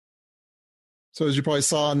 So as you probably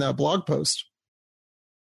saw in that blog post,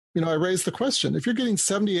 I raised the question, if you're getting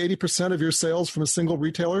 70, 80% of your sales from a single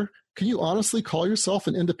retailer, can you honestly call yourself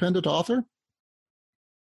an independent author?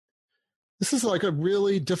 This is like a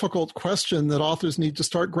really difficult question that authors need to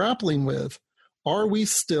start grappling with. Are we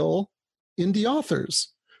still indie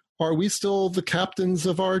authors? Are we still the captains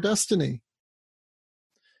of our destiny?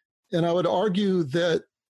 And I would argue that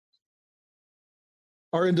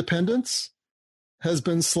our independence has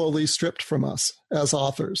been slowly stripped from us as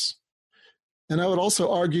authors. And I would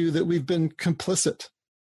also argue that we've been complicit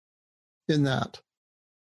in that.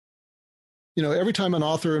 Every time an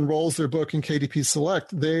author enrolls their book in KDP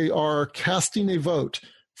Select, they are casting a vote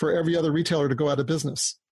for every other retailer to go out of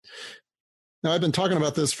business. Now, I've been talking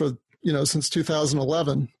about this for, since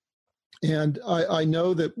 2011. And I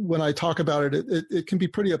know that when I talk about it, it can be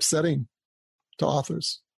pretty upsetting to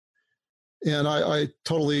authors. And I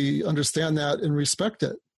totally understand that and respect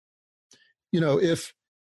it.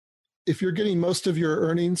 If you're getting most of your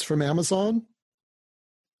earnings from Amazon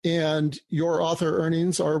and your author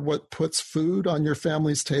earnings are what puts food on your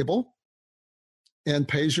family's table and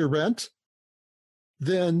pays your rent,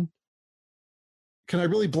 then can I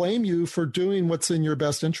really blame you for doing what's in your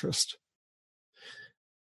best interest?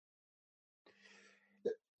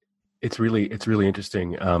 It's really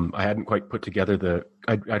interesting. I hadn't quite put together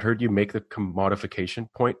I'd heard you make the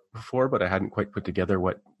commodification point before, but I hadn't quite put together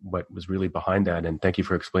what was really behind that. And thank you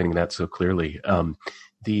for explaining that so clearly. One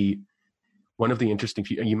of the interesting,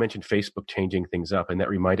 you mentioned Facebook changing things up, and that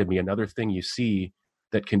reminded me another thing you see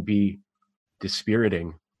that can be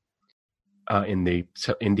dispiriting in the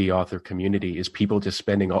indie author community is people just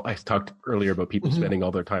spending I talked earlier about people spending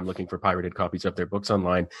all their time looking for pirated copies of their books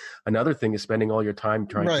online. Another thing is spending all your time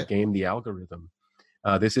trying to game the algorithm.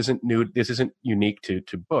 This isn't new. This isn't unique to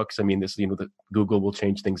books. I mean, Google will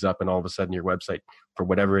change things up and all of a sudden your website for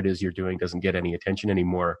whatever it is you're doing doesn't get any attention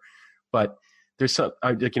anymore. But there's some,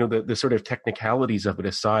 the sort of technicalities of it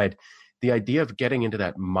aside, the idea of getting into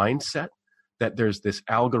that mindset that there's this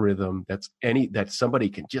algorithm that somebody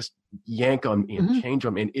can just yank on and change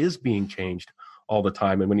them and is being changed all the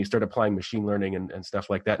time. And when you start applying machine learning and stuff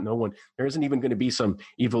like that, there isn't even going to be some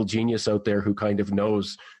evil genius out there who kind of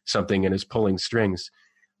knows something and is pulling strings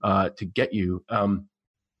to get you.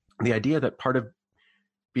 The idea that part of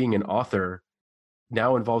being an author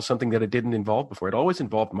now involves something that it didn't involve before. It always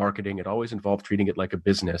involved marketing. It always involved treating it like a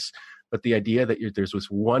business. But the idea that there's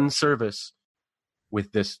this one service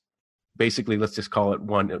with this, basically, let's just call it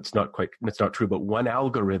one. It's not true, but one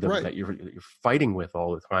algorithm that you're fighting with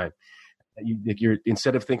all the time. You're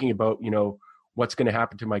instead of thinking about, what's going to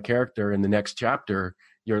happen to my character in the next chapter,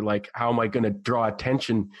 you're like, how am I going to draw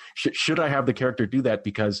attention? Should I have the character do that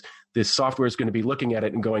because this software is going to be looking at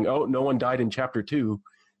it and going, oh, no one died in chapter 2.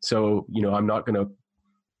 So, I'm not going to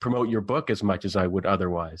promote your book as much as I would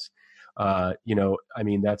otherwise. That's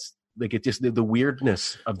like it just the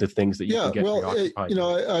weirdness of the things that you can get preoccupied.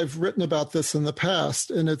 I've written about this in the past,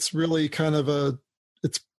 and it's really kind of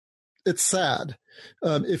it's sad.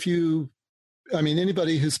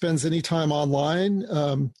 Anybody who spends any time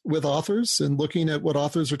online with authors and looking at what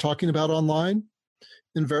authors are talking about online,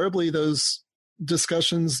 invariably those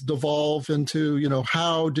discussions devolve into,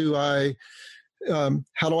 how do I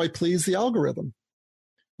please the algorithm?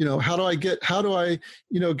 How do I get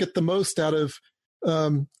the most out of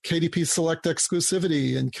KDP Select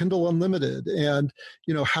exclusivity and Kindle Unlimited? And,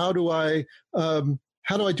 how do I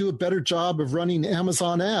do a better job of running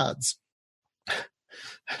Amazon ads?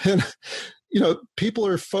 And, people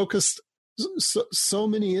are focused. So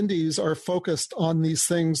many indies are focused on these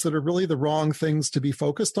things that are really the wrong things to be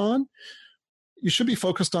focused on. You should be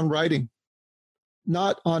focused on writing,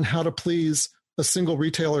 not on how to please a single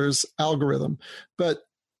retailer's algorithm. But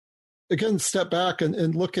again, step back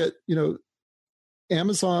and look at,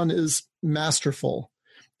 Amazon is masterful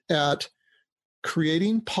at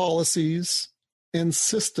creating policies and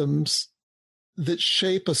systems that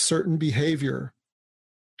shape a certain behavior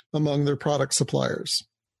among their product suppliers,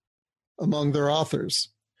 among their authors.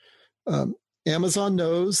 Amazon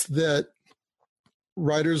knows that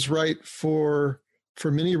writers write for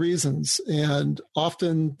many reasons, and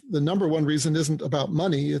often the number one reason isn't about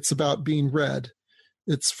money, it's about being read.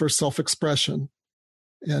 It's for self-expression,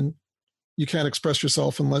 and you can't express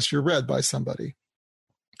yourself unless you're read by somebody.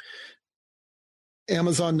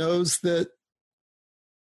 Amazon knows that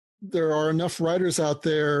there are enough writers out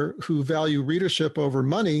there who value readership over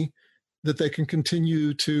money that they can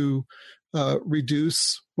continue to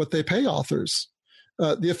reduce what they pay authors.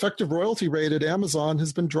 The effective royalty rate at Amazon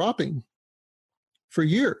has been dropping for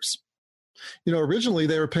years. Originally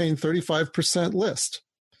they were paying 35% list.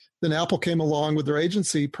 Then Apple came along with their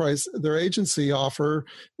agency offer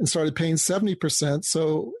and started paying 70%.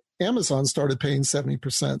 So Amazon started paying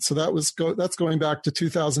 70%. So that's going back to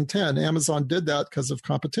 2010. Amazon did that because of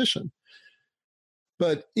competition.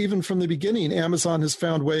 But even from the beginning, Amazon has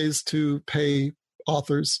found ways to pay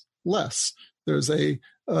authors less. There's a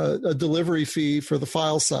delivery fee for the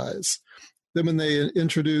file size. Then when they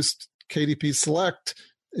introduced KDP Select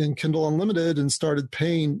and Kindle Unlimited and started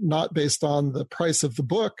paying not based on the price of the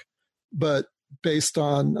book, but based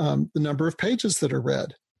on the number of pages that are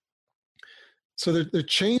read. So they're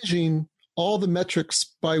changing all the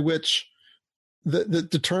metrics by which that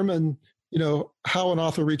determine, how an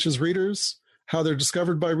author reaches readers, how they're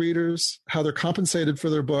discovered by readers, how they're compensated for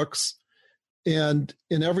their books. And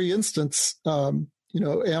in every instance,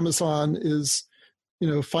 Amazon is,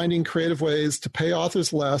 finding creative ways to pay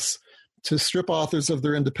authors less, to strip authors of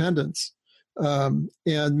their independence, and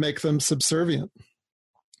make them subservient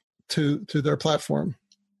to their platform.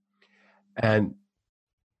 And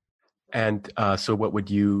so what would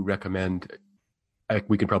you recommend?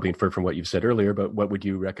 We can probably infer from what you've said earlier, but what would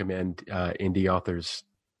you recommend indie authors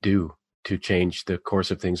do to change the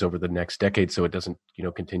course of things over the next decade so it doesn't,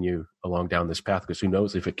 continue along down this path? Because who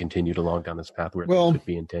knows if it continued along down this path where it could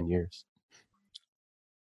be in 10 years.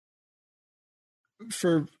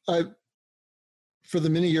 For the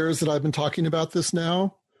many years that I've been talking about this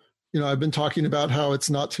now, I've been talking about how it's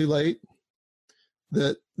not too late,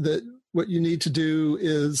 that what you need to do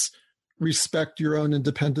is respect your own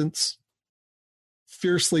independence,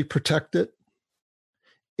 fiercely protect it.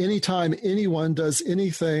 Anytime anyone does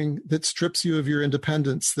anything that strips you of your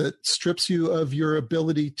independence, that strips you of your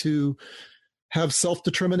ability to have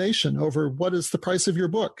self-determination over what is the price of your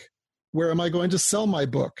book, where am I going to sell my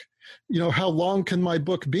book, how long can my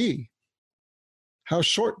book be, how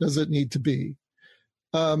short does it need to be,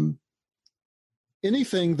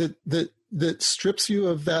 anything that strips you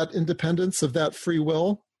of that independence, of that free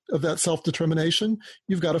will, of that self-determination,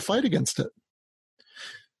 you've got to fight against it.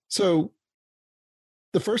 So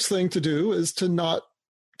the first thing to do is to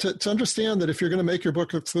understand that if you're going to make your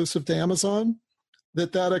book exclusive to Amazon,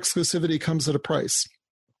 that exclusivity comes at a price.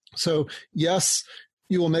 So yes,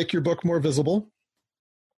 you will make your book more visible,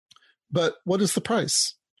 but what is the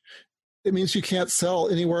price? It means you can't sell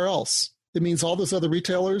anywhere else. It means all those other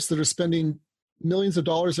retailers that are spending millions of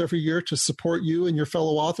dollars every year to support you and your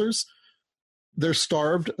fellow authors, they're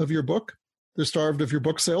starved of your book. They're starved of your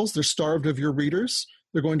book sales. They're starved of your readers.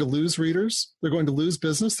 They're going to lose readers. They're going to lose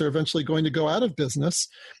business. They're eventually going to go out of business.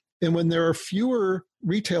 And when there are fewer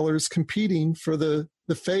retailers competing for the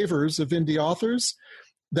favors of indie authors,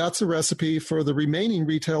 that's a recipe for the remaining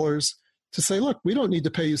retailers to say, look, we don't need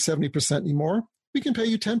to pay you 70% anymore. We can pay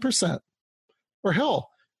you 10%. Or hell,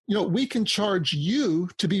 we can charge you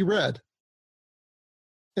to be read.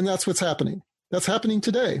 And that's what's happening. That's happening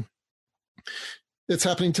today. It's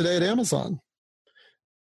happening today at Amazon.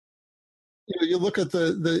 You look at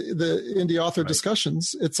the indie author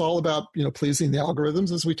discussions, it's all about, pleasing the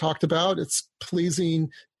algorithms, as we talked about. It's pleasing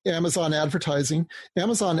Amazon advertising.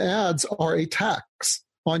 Amazon ads are a tax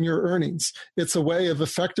on your earnings. It's a way of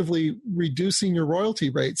effectively reducing your royalty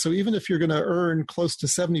rate. So even if you're going to earn close to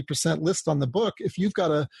 70% list on the book, if you've got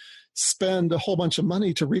to spend a whole bunch of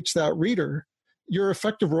money to reach that reader, your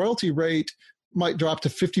effective royalty rate might drop to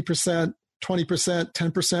 50%, 20%,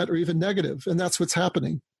 10%, or even negative. And that's what's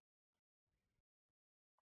happening.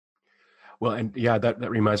 Well, and yeah, that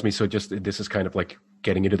reminds me. So this is kind of like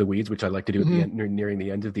getting into the weeds, which I like to do at the end, nearing the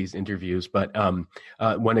end of these interviews. But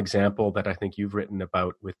one example that I think you've written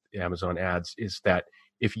about with Amazon ads is that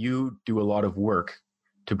if you do a lot of work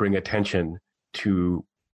to bring attention to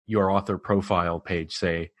your author profile page,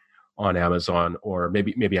 say on Amazon, or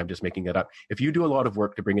maybe I'm just making that up. If you do a lot of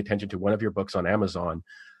work to bring attention to one of your books on Amazon,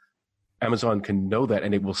 Amazon can know that,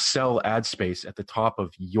 and it will sell ad space at the top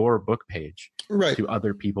of your book page to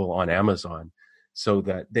other people on Amazon, so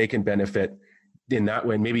that they can benefit in that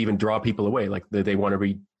way, and maybe even draw people away. Like they want to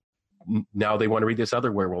read this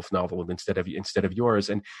other werewolf novel instead of yours.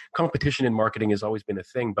 And competition in marketing has always been a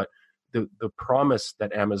thing, but the promise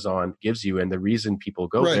that Amazon gives you, and the reason people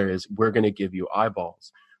go Right. there is we're going to give you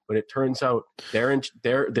eyeballs. But it turns out they're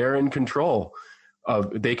in control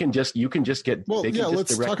of. You can just get. Well, they can yeah, just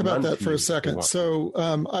let's direct talk about none that to for you a if they second. want. So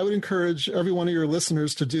I would encourage every one of your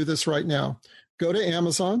listeners to do this right now. Go to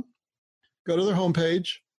Amazon, go to their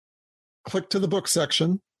homepage, click to the book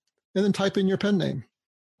section, and then type in your pen name.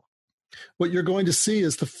 What you're going to see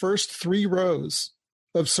is the first 3 rows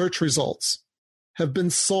of search results have been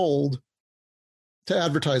sold to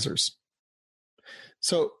advertisers.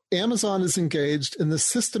 So Amazon is engaged in the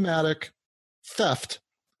systematic theft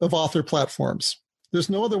of author platforms. There's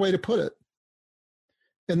no other way to put it.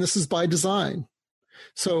 And this is by design.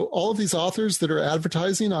 So all of these authors that are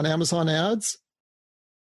advertising on Amazon ads,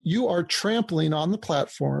 you are trampling on the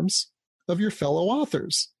platforms of your fellow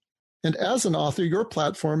authors. And as an author, your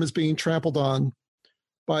platform is being trampled on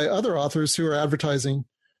by other authors who are advertising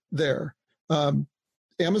there.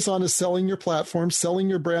 Amazon is selling your platform, selling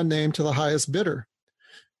your brand name to the highest bidder.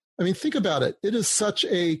 I mean, think about it. It is such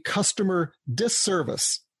a customer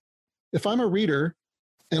disservice. If I'm a reader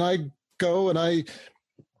and I go and I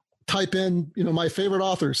type in, my favorite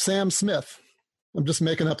author, Sam Smith, I'm just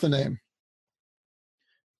making up the name.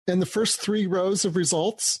 And the first 3 rows of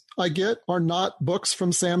results I get are not books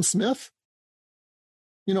from Sam Smith.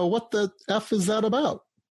 What the F is that about?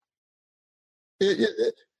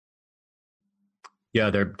 Yeah,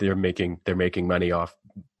 they're making money off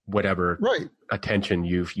whatever right. attention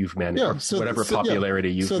you've managed, whatever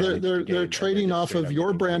popularity you've managed. So they're trading off of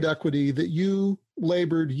your brand equity that you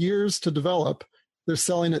labored years to develop. They're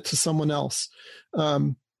selling it to someone else.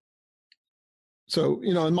 So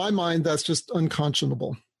in my mind, that's just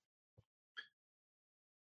unconscionable.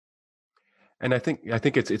 And I think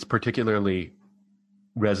it's particularly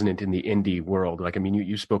resonant in the indie world. Like, I mean,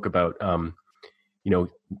 you spoke about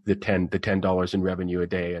the $10 in revenue a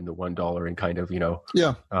day and the $1 in kind of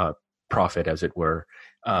profit, as it were.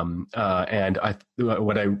 And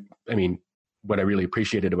what I really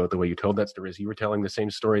appreciated about the way you told that story is you were telling the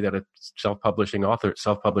same story that a self-published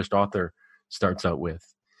author starts out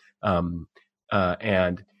with.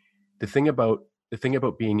 And the thing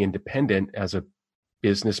about being independent as a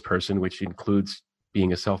business person, which includes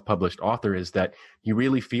being a self-published author, is that you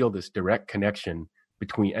really feel this direct connection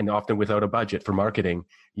between, and often without a budget for marketing,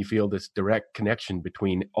 you feel this direct connection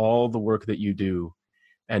between all the work that you do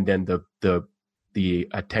and then the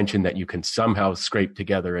attention that you can somehow scrape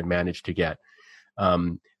together and manage to get.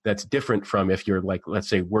 That's different from if you're, like, let's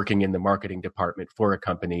say, working in the marketing department for a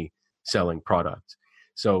company selling products.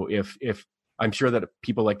 So if I'm sure that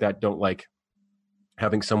people like that don't like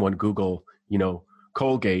having someone Google,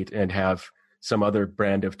 Colgate and have some other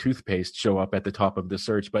brand of toothpaste show up at the top of the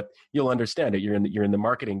search, but you'll understand it. You're in the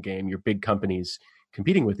marketing game. You're big companies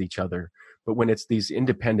competing with each other. But when it's these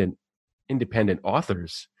independent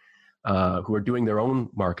authors who are doing their own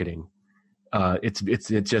marketing,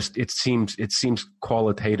 it seems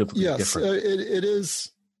qualitatively different. Yes,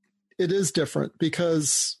 it is different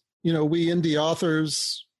because we indie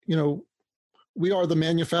authors, we are the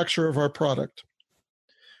manufacturer of our product.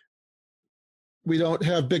 We don't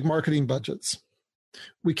have big marketing budgets.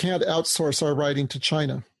 We can't outsource our writing to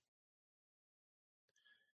China.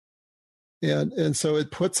 And so it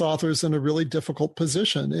puts authors in a really difficult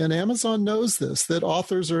position. And Amazon knows this, that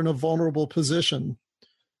authors are in a vulnerable position,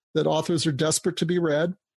 that authors are desperate to be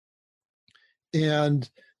read, and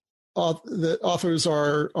that authors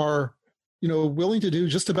are willing to do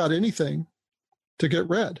just about anything to get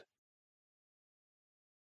read.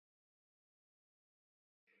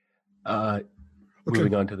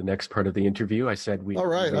 Moving on to the next part of the interview, I said we all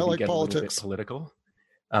right. I like get politics. A little bit political.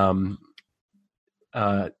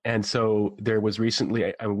 And so there was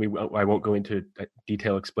recently, I won't go into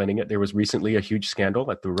detail explaining it. There was recently a huge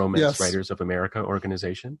scandal at the Romance Writers of America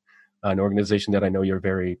organization, an organization that I know you're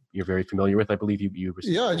very familiar with. I believe you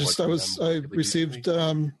received. I received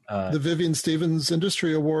the Vivian Stevens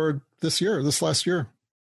Industry Award this last year.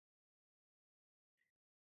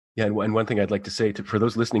 Yeah, and one thing I'd like to say for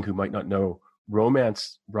those listening who might not know,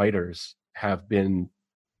 romance writers have been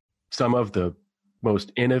some of the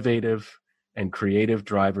most innovative and creative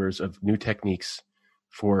drivers of new techniques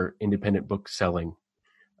for independent book selling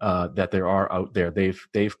that there are out there.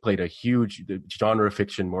 They've played a huge genre of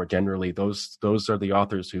fiction more generally. Those are the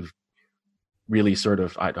authors who've really sort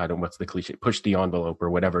of, I don't know what's the cliche, pushed the envelope or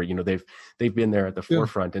whatever. They've been there at the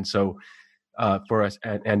forefront. And so for us,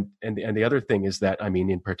 and the other thing is that, I mean,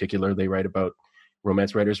 in particular,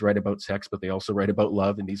 romance writers write about sex, but they also write about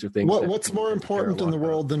love. And these are things. What's more important in the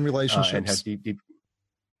world than relationships? And have deep.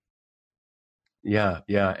 Yeah.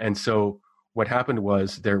 And so what happened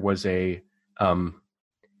was there was a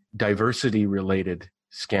diversity-related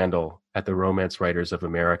scandal at the Romance Writers of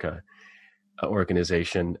America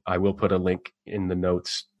organization. I will put a link in the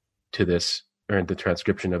notes to this, or in the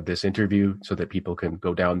transcription of this interview, so that people can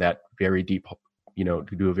go down that very deep, to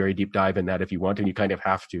do a very deep dive in that if you want to. And you kind of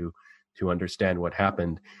have to understand what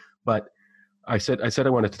happened. But I said I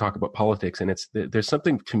wanted to talk about politics, and there's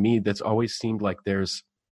something to me that's always seemed like there's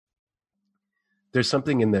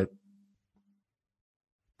something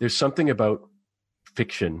there's something about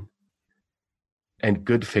fiction and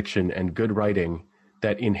good writing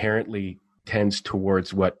that inherently tends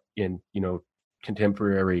towards what in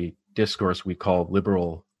contemporary discourse we call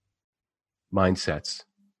liberal mindsets.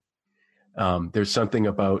 There's something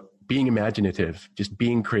about being imaginative, just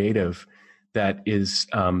being creative, that is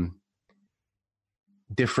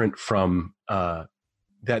different from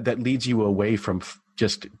that leads you away from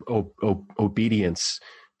just obedience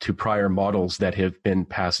to prior models that have been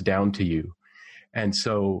passed down to you. And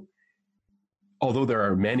so, although there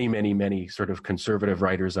are many, many, many sort of conservative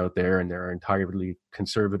writers out there, and there are entirely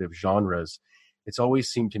conservative genres, it's always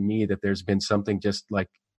seemed to me that there's been something just like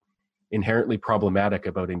inherently problematic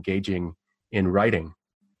about engaging in writing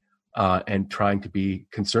and trying to be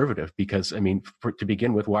conservative. Because, I mean, to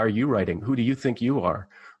begin with, why are you writing? Who do you think you are?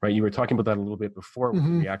 Right? You were talking about that a little bit before, with the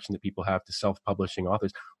reaction that people have to self-publishing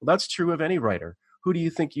authors. Well, that's true of any writer. Who do you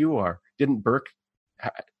think you are? Didn't Burke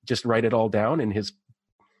just write it all down in his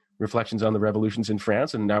Reflections on the Revolutions in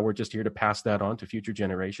France, and now we're just here to pass that on to future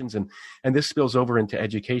generations? And this spills over into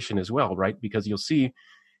education as well, right? Because you'll see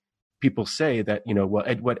people say that,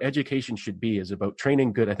 what education should be is about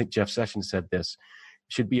training good. I think Jeff Sessions said this,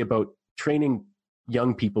 should be about training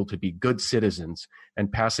young people to be good citizens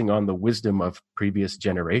and passing on the wisdom of previous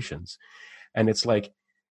generations. And it's like,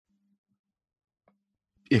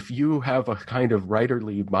 if you have a kind of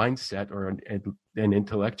writerly mindset or an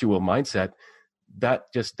intellectual mindset,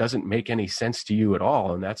 that just doesn't make any sense to you at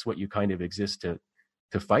all. And that's what you kind of exist to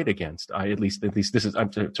fight against. At least this is,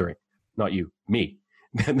 I'm sorry, not you, me.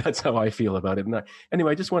 And that's how I feel about it. And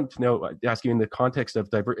anyway, I just wanted to ask you, in the context of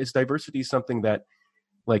is diversity something that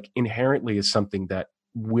like inherently is something that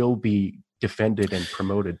will be defended and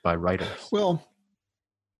promoted by writers? Well,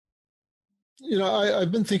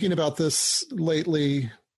 I've been thinking about this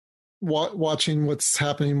lately, watching what's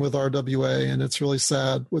happening with RWA, and it's really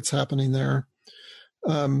sad what's happening there.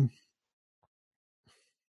 I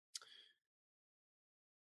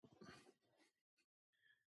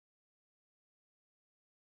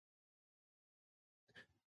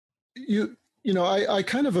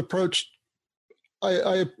kind of approached,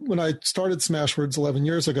 when I started Smashwords 11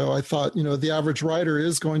 years ago, I thought, the average writer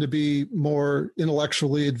is going to be more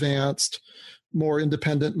intellectually advanced, more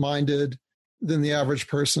independent minded than the average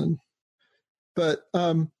person. But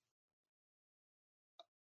I'm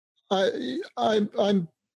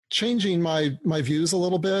changing my views a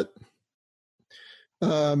little bit.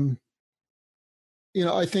 I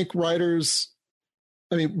think writers,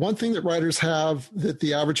 one thing that writers have that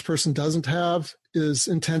the average person doesn't have is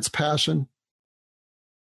intense passion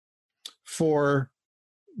for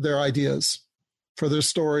their ideas, for their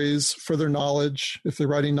stories, for their knowledge, if they're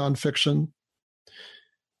writing nonfiction.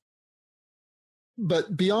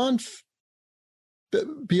 But beyond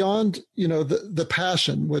the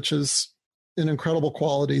passion, which is an incredible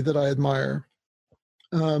quality that I admire,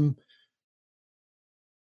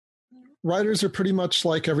 writers are pretty much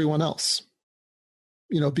like everyone else.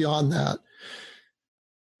 Beyond that,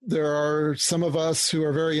 there are some of us who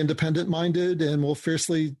are very independent minded and will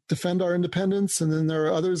fiercely defend our independence. And then there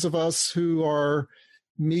are others of us who are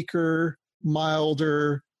meeker,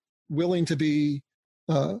 milder, willing to be,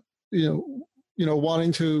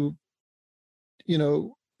 wanting to,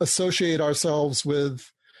 associate ourselves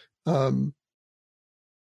with someone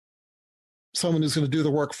who's going to do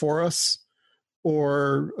the work for us,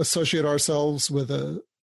 or associate ourselves with an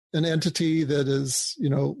entity that is,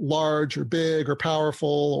 large or big or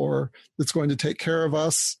powerful, or that's going to take care of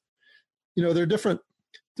us. They're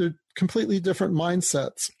completely different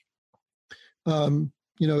mindsets.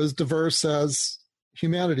 As diverse as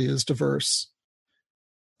humanity is diverse.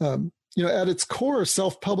 At its core,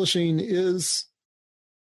 self-publishing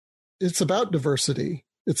it's about diversity.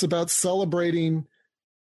 It's about celebrating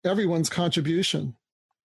everyone's contribution,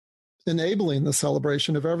 enabling the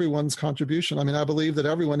celebration of everyone's contribution. I believe that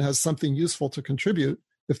everyone has something useful to contribute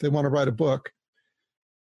if they want to write a book.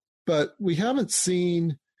 But we haven't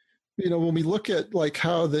seen, when we look at like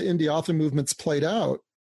how the indie author movement's played out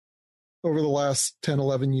over the last 10,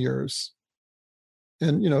 11 years.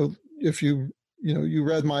 And, if you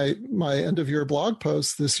read my end of year blog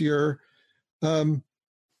post this year,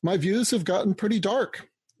 my views have gotten pretty dark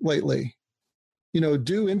lately.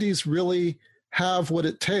 do indies really have what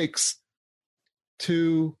it takes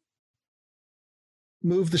to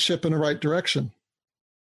move the ship in the right direction?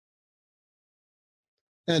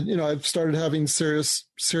 And, I've started having serious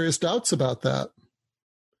doubts about that.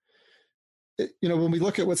 When we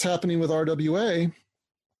look at what's happening with RWA,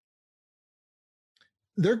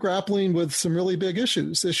 they're grappling with some really big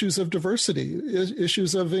issues of diversity,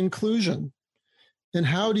 issues of inclusion. And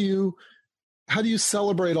how do you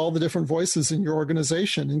celebrate all the different voices in your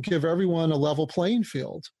organization and give everyone a level playing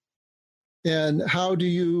field? And how do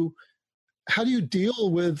you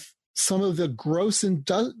deal with some of the gross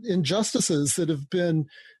injustices that have been,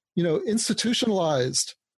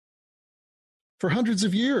 institutionalized for hundreds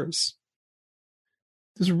of years?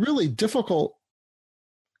 There's really difficult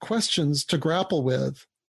questions to grapple with.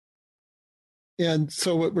 And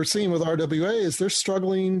so what we're seeing with RWA is they're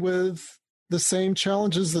struggling with the same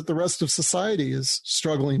challenges that the rest of society is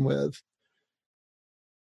struggling with.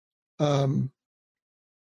 But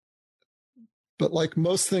like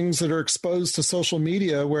most things that are exposed to social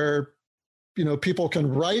media where, people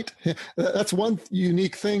can write, that's one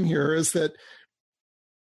unique thing here, is that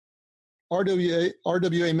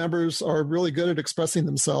RWA members are really good at expressing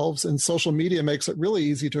themselves, and social media makes it really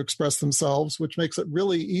easy to express themselves, which makes it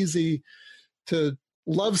really easy to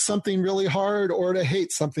love something really hard or to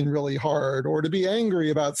hate something really hard or to be angry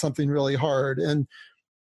about something really hard. And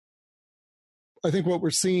I think what we're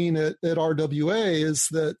seeing at RWA is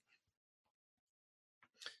that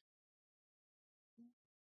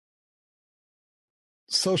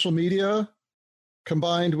social media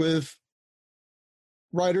combined with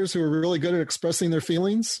writers who are really good at expressing their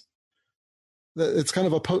feelings, that it's kind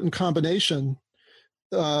of a potent combination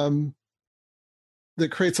that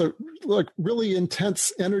creates a really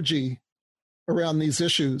intense energy around these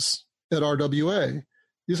issues at RWA.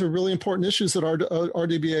 These are really important issues that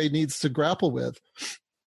RWA needs to grapple with.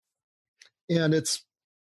 And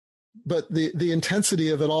but the intensity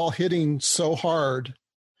of it all hitting so hard,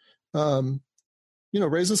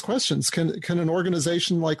 raises questions. Can an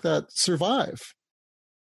organization like that survive?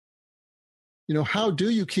 How do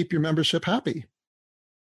you keep your membership happy?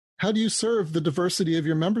 How do you serve the diversity of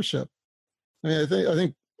your membership? I mean, I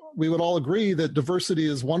think we would all agree that diversity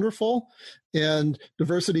is wonderful, and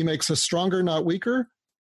diversity makes us stronger, not weaker.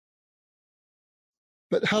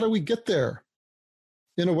 But how do we get there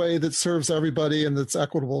in a way that serves everybody and that's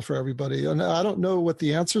equitable for everybody? And I don't know what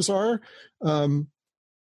the answers are. I'm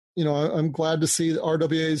glad to see that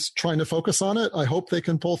RWA is trying to focus on it. I hope they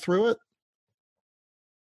can pull through it.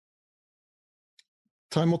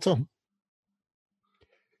 Time will tell.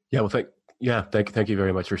 Yeah, well, thank you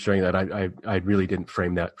very much for sharing that. I really didn't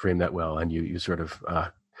frame that well, and you sort of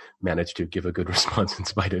managed to give a good response in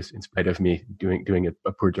spite of me doing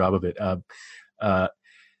a poor job of it.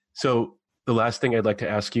 So the last thing I'd like to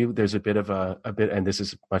ask you, there's a bit, and this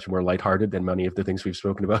is much more lighthearted than many of the things we've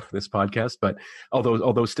spoken about in this podcast, but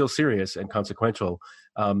although still serious and consequential,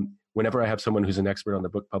 whenever I have someone who's an expert on the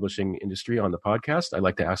book publishing industry on the podcast, I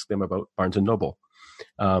like to ask them about Barnes & Noble.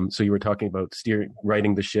 So you were talking about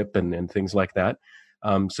writing the ship and things like that.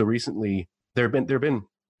 So recently there have been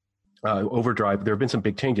Overdrive. There have been some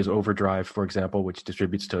big changes. Overdrive, for example, which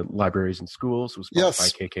distributes to libraries and schools, was bought by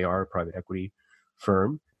KKR, a private equity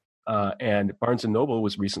firm. And Barnes & Noble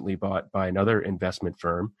was recently bought by another investment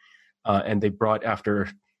firm. And they brought, after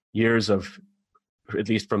years of, at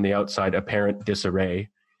least from the outside, apparent disarray,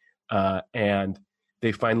 and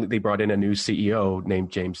they brought in a new CEO named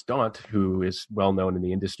James Daunt, who is well known in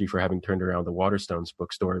the industry for having turned around the Waterstones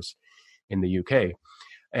bookstores in the UK.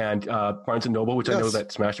 And Barnes & Noble, which I know that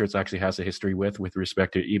Smashwords actually has a history with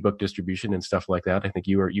respect to ebook distribution and stuff like that. I think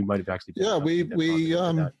you might have actually been. Yeah,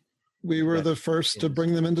 we were the first to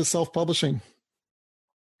bring them into self-publishing.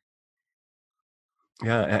 Which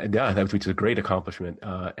is a great accomplishment,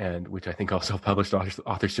 and which I think all self-published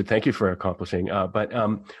authors should thank you for accomplishing. But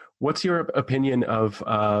what's your opinion of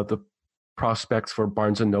the prospects for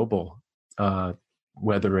Barnes & Noble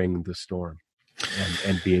weathering the storm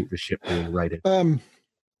and being the ship being righted?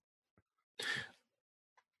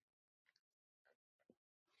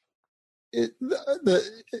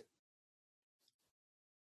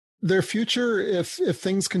 Their future, if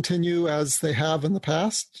things continue as they have in the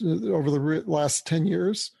past, over the last 10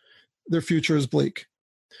 years, their future is bleak.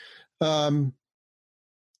 I'm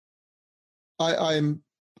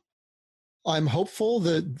hopeful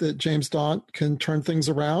that James Daunt can turn things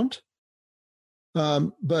around,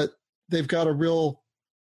 but they've got a real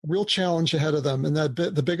challenge ahead of them, and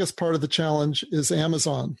the biggest part of the challenge is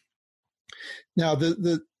Amazon. Now,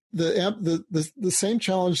 the same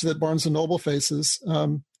challenge that Barnes & Noble faces,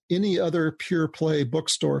 any other pure play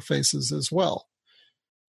bookstore faces as well.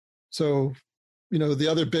 So, the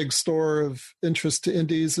other big store of interest to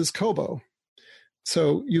indies is Kobo.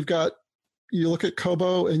 So you look at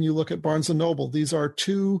Kobo and you look at Barnes & Noble. These are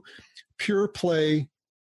two pure play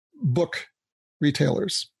book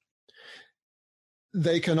retailers.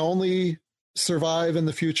 They can only survive in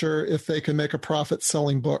the future if they can make a profit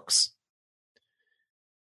selling books.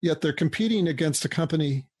 Yet they're competing against a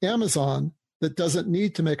company, Amazon, that doesn't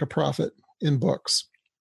need to make a profit in books.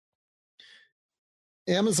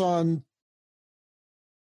 Amazon,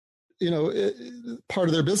 part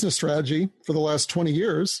of their business strategy for the last 20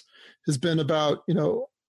 years has been about,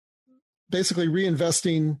 basically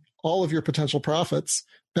reinvesting all of your potential profits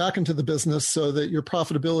back into the business so that your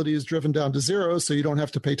profitability is driven down to zero so you don't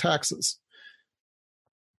have to pay taxes.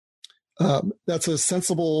 That's a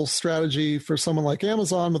sensible strategy for someone like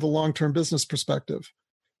Amazon with a long-term business perspective.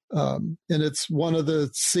 And it's one of the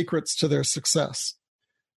secrets to their success.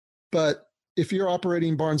 But if you're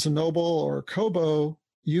operating Barnes & Noble or Kobo,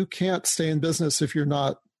 you can't stay in business if you're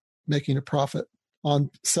not making a profit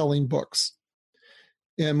on selling books.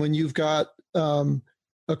 And when you've got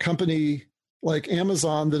a company like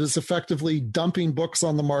Amazon that is effectively dumping books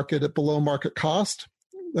on the market at below market cost,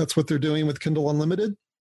 that's what they're doing with Kindle Unlimited.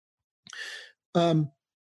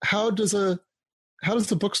 How does a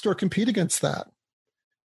bookstore compete against that?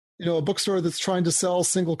 A bookstore that's trying to sell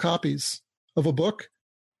single copies of a book.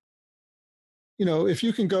 If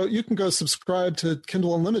you can go subscribe to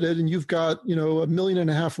Kindle Unlimited and you've got, 1.5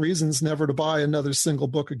 million reasons never to buy another single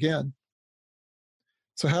book again.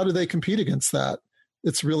 So how do they compete against that?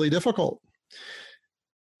 It's really difficult.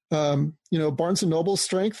 Barnes & Noble's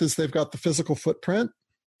strength is they've got the physical footprint.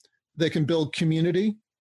 They can build community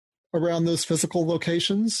around those physical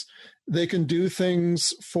locations. They can do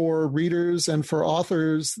things for readers and for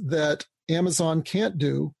authors that Amazon can't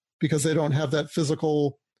do because they don't have that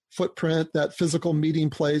physical footprint, that physical meeting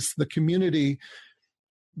place, the community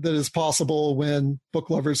that is possible when book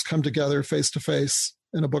lovers come together face to face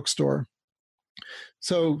in a bookstore.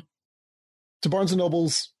 So to Barnes &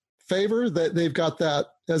 Noble's favor, that they've got that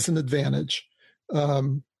as an advantage.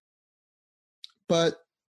 But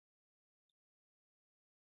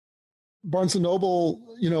Barnes & Noble,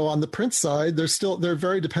 on the print side, they're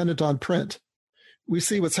very dependent on print. We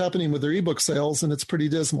see what's happening with their ebook sales, and it's pretty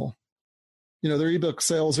dismal. Their ebook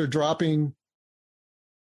sales are dropping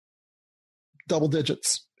double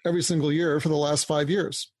digits every single year for the last 5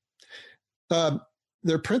 years.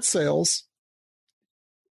 Their print sales,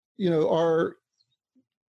 are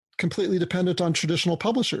completely dependent on traditional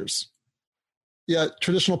publishers. Yet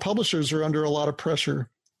traditional publishers are under a lot of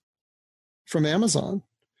pressure from Amazon.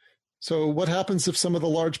 So what happens if some of the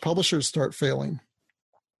large publishers start failing?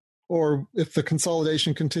 Or if the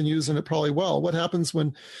consolidation continues, and it probably will, what happens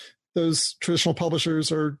when those traditional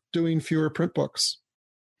publishers are doing fewer print books?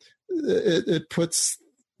 It puts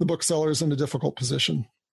the booksellers in a difficult position.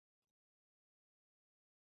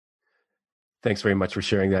 Thanks very much for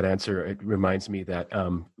sharing that answer. It reminds me that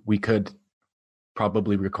we could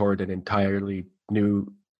probably record an entirely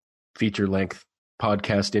new feature-length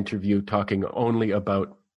podcast interview talking only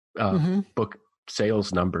about book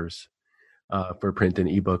sales numbers for print and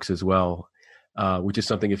ebooks as well, which is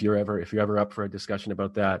something if you're ever up for a discussion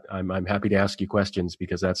about that, I'm happy to ask you questions,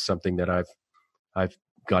 because that's something that I've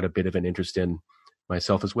got a bit of an interest in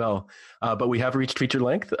myself as well. But we have reached feature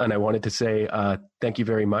length, and I wanted to say thank you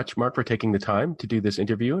very much, Mark, for taking the time to do this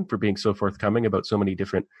interview and for being so forthcoming about so many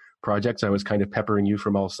different projects. I was kind of peppering you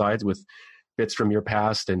from all sides with bits from your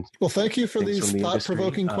past. And well, thank you for these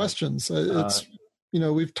thought-provoking questions. It's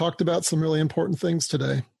we've talked about some really important things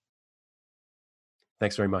today.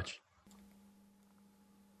 Thanks very much.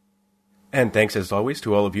 And thanks, as always,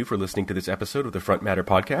 to all of you for listening to this episode of the Front Matter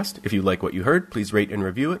Podcast. If you like what you heard, please rate and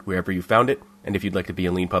review it wherever you found it. And if you'd like to be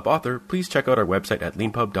a LeanPub author, please check out our website at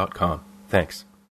leanpub.com. Thanks.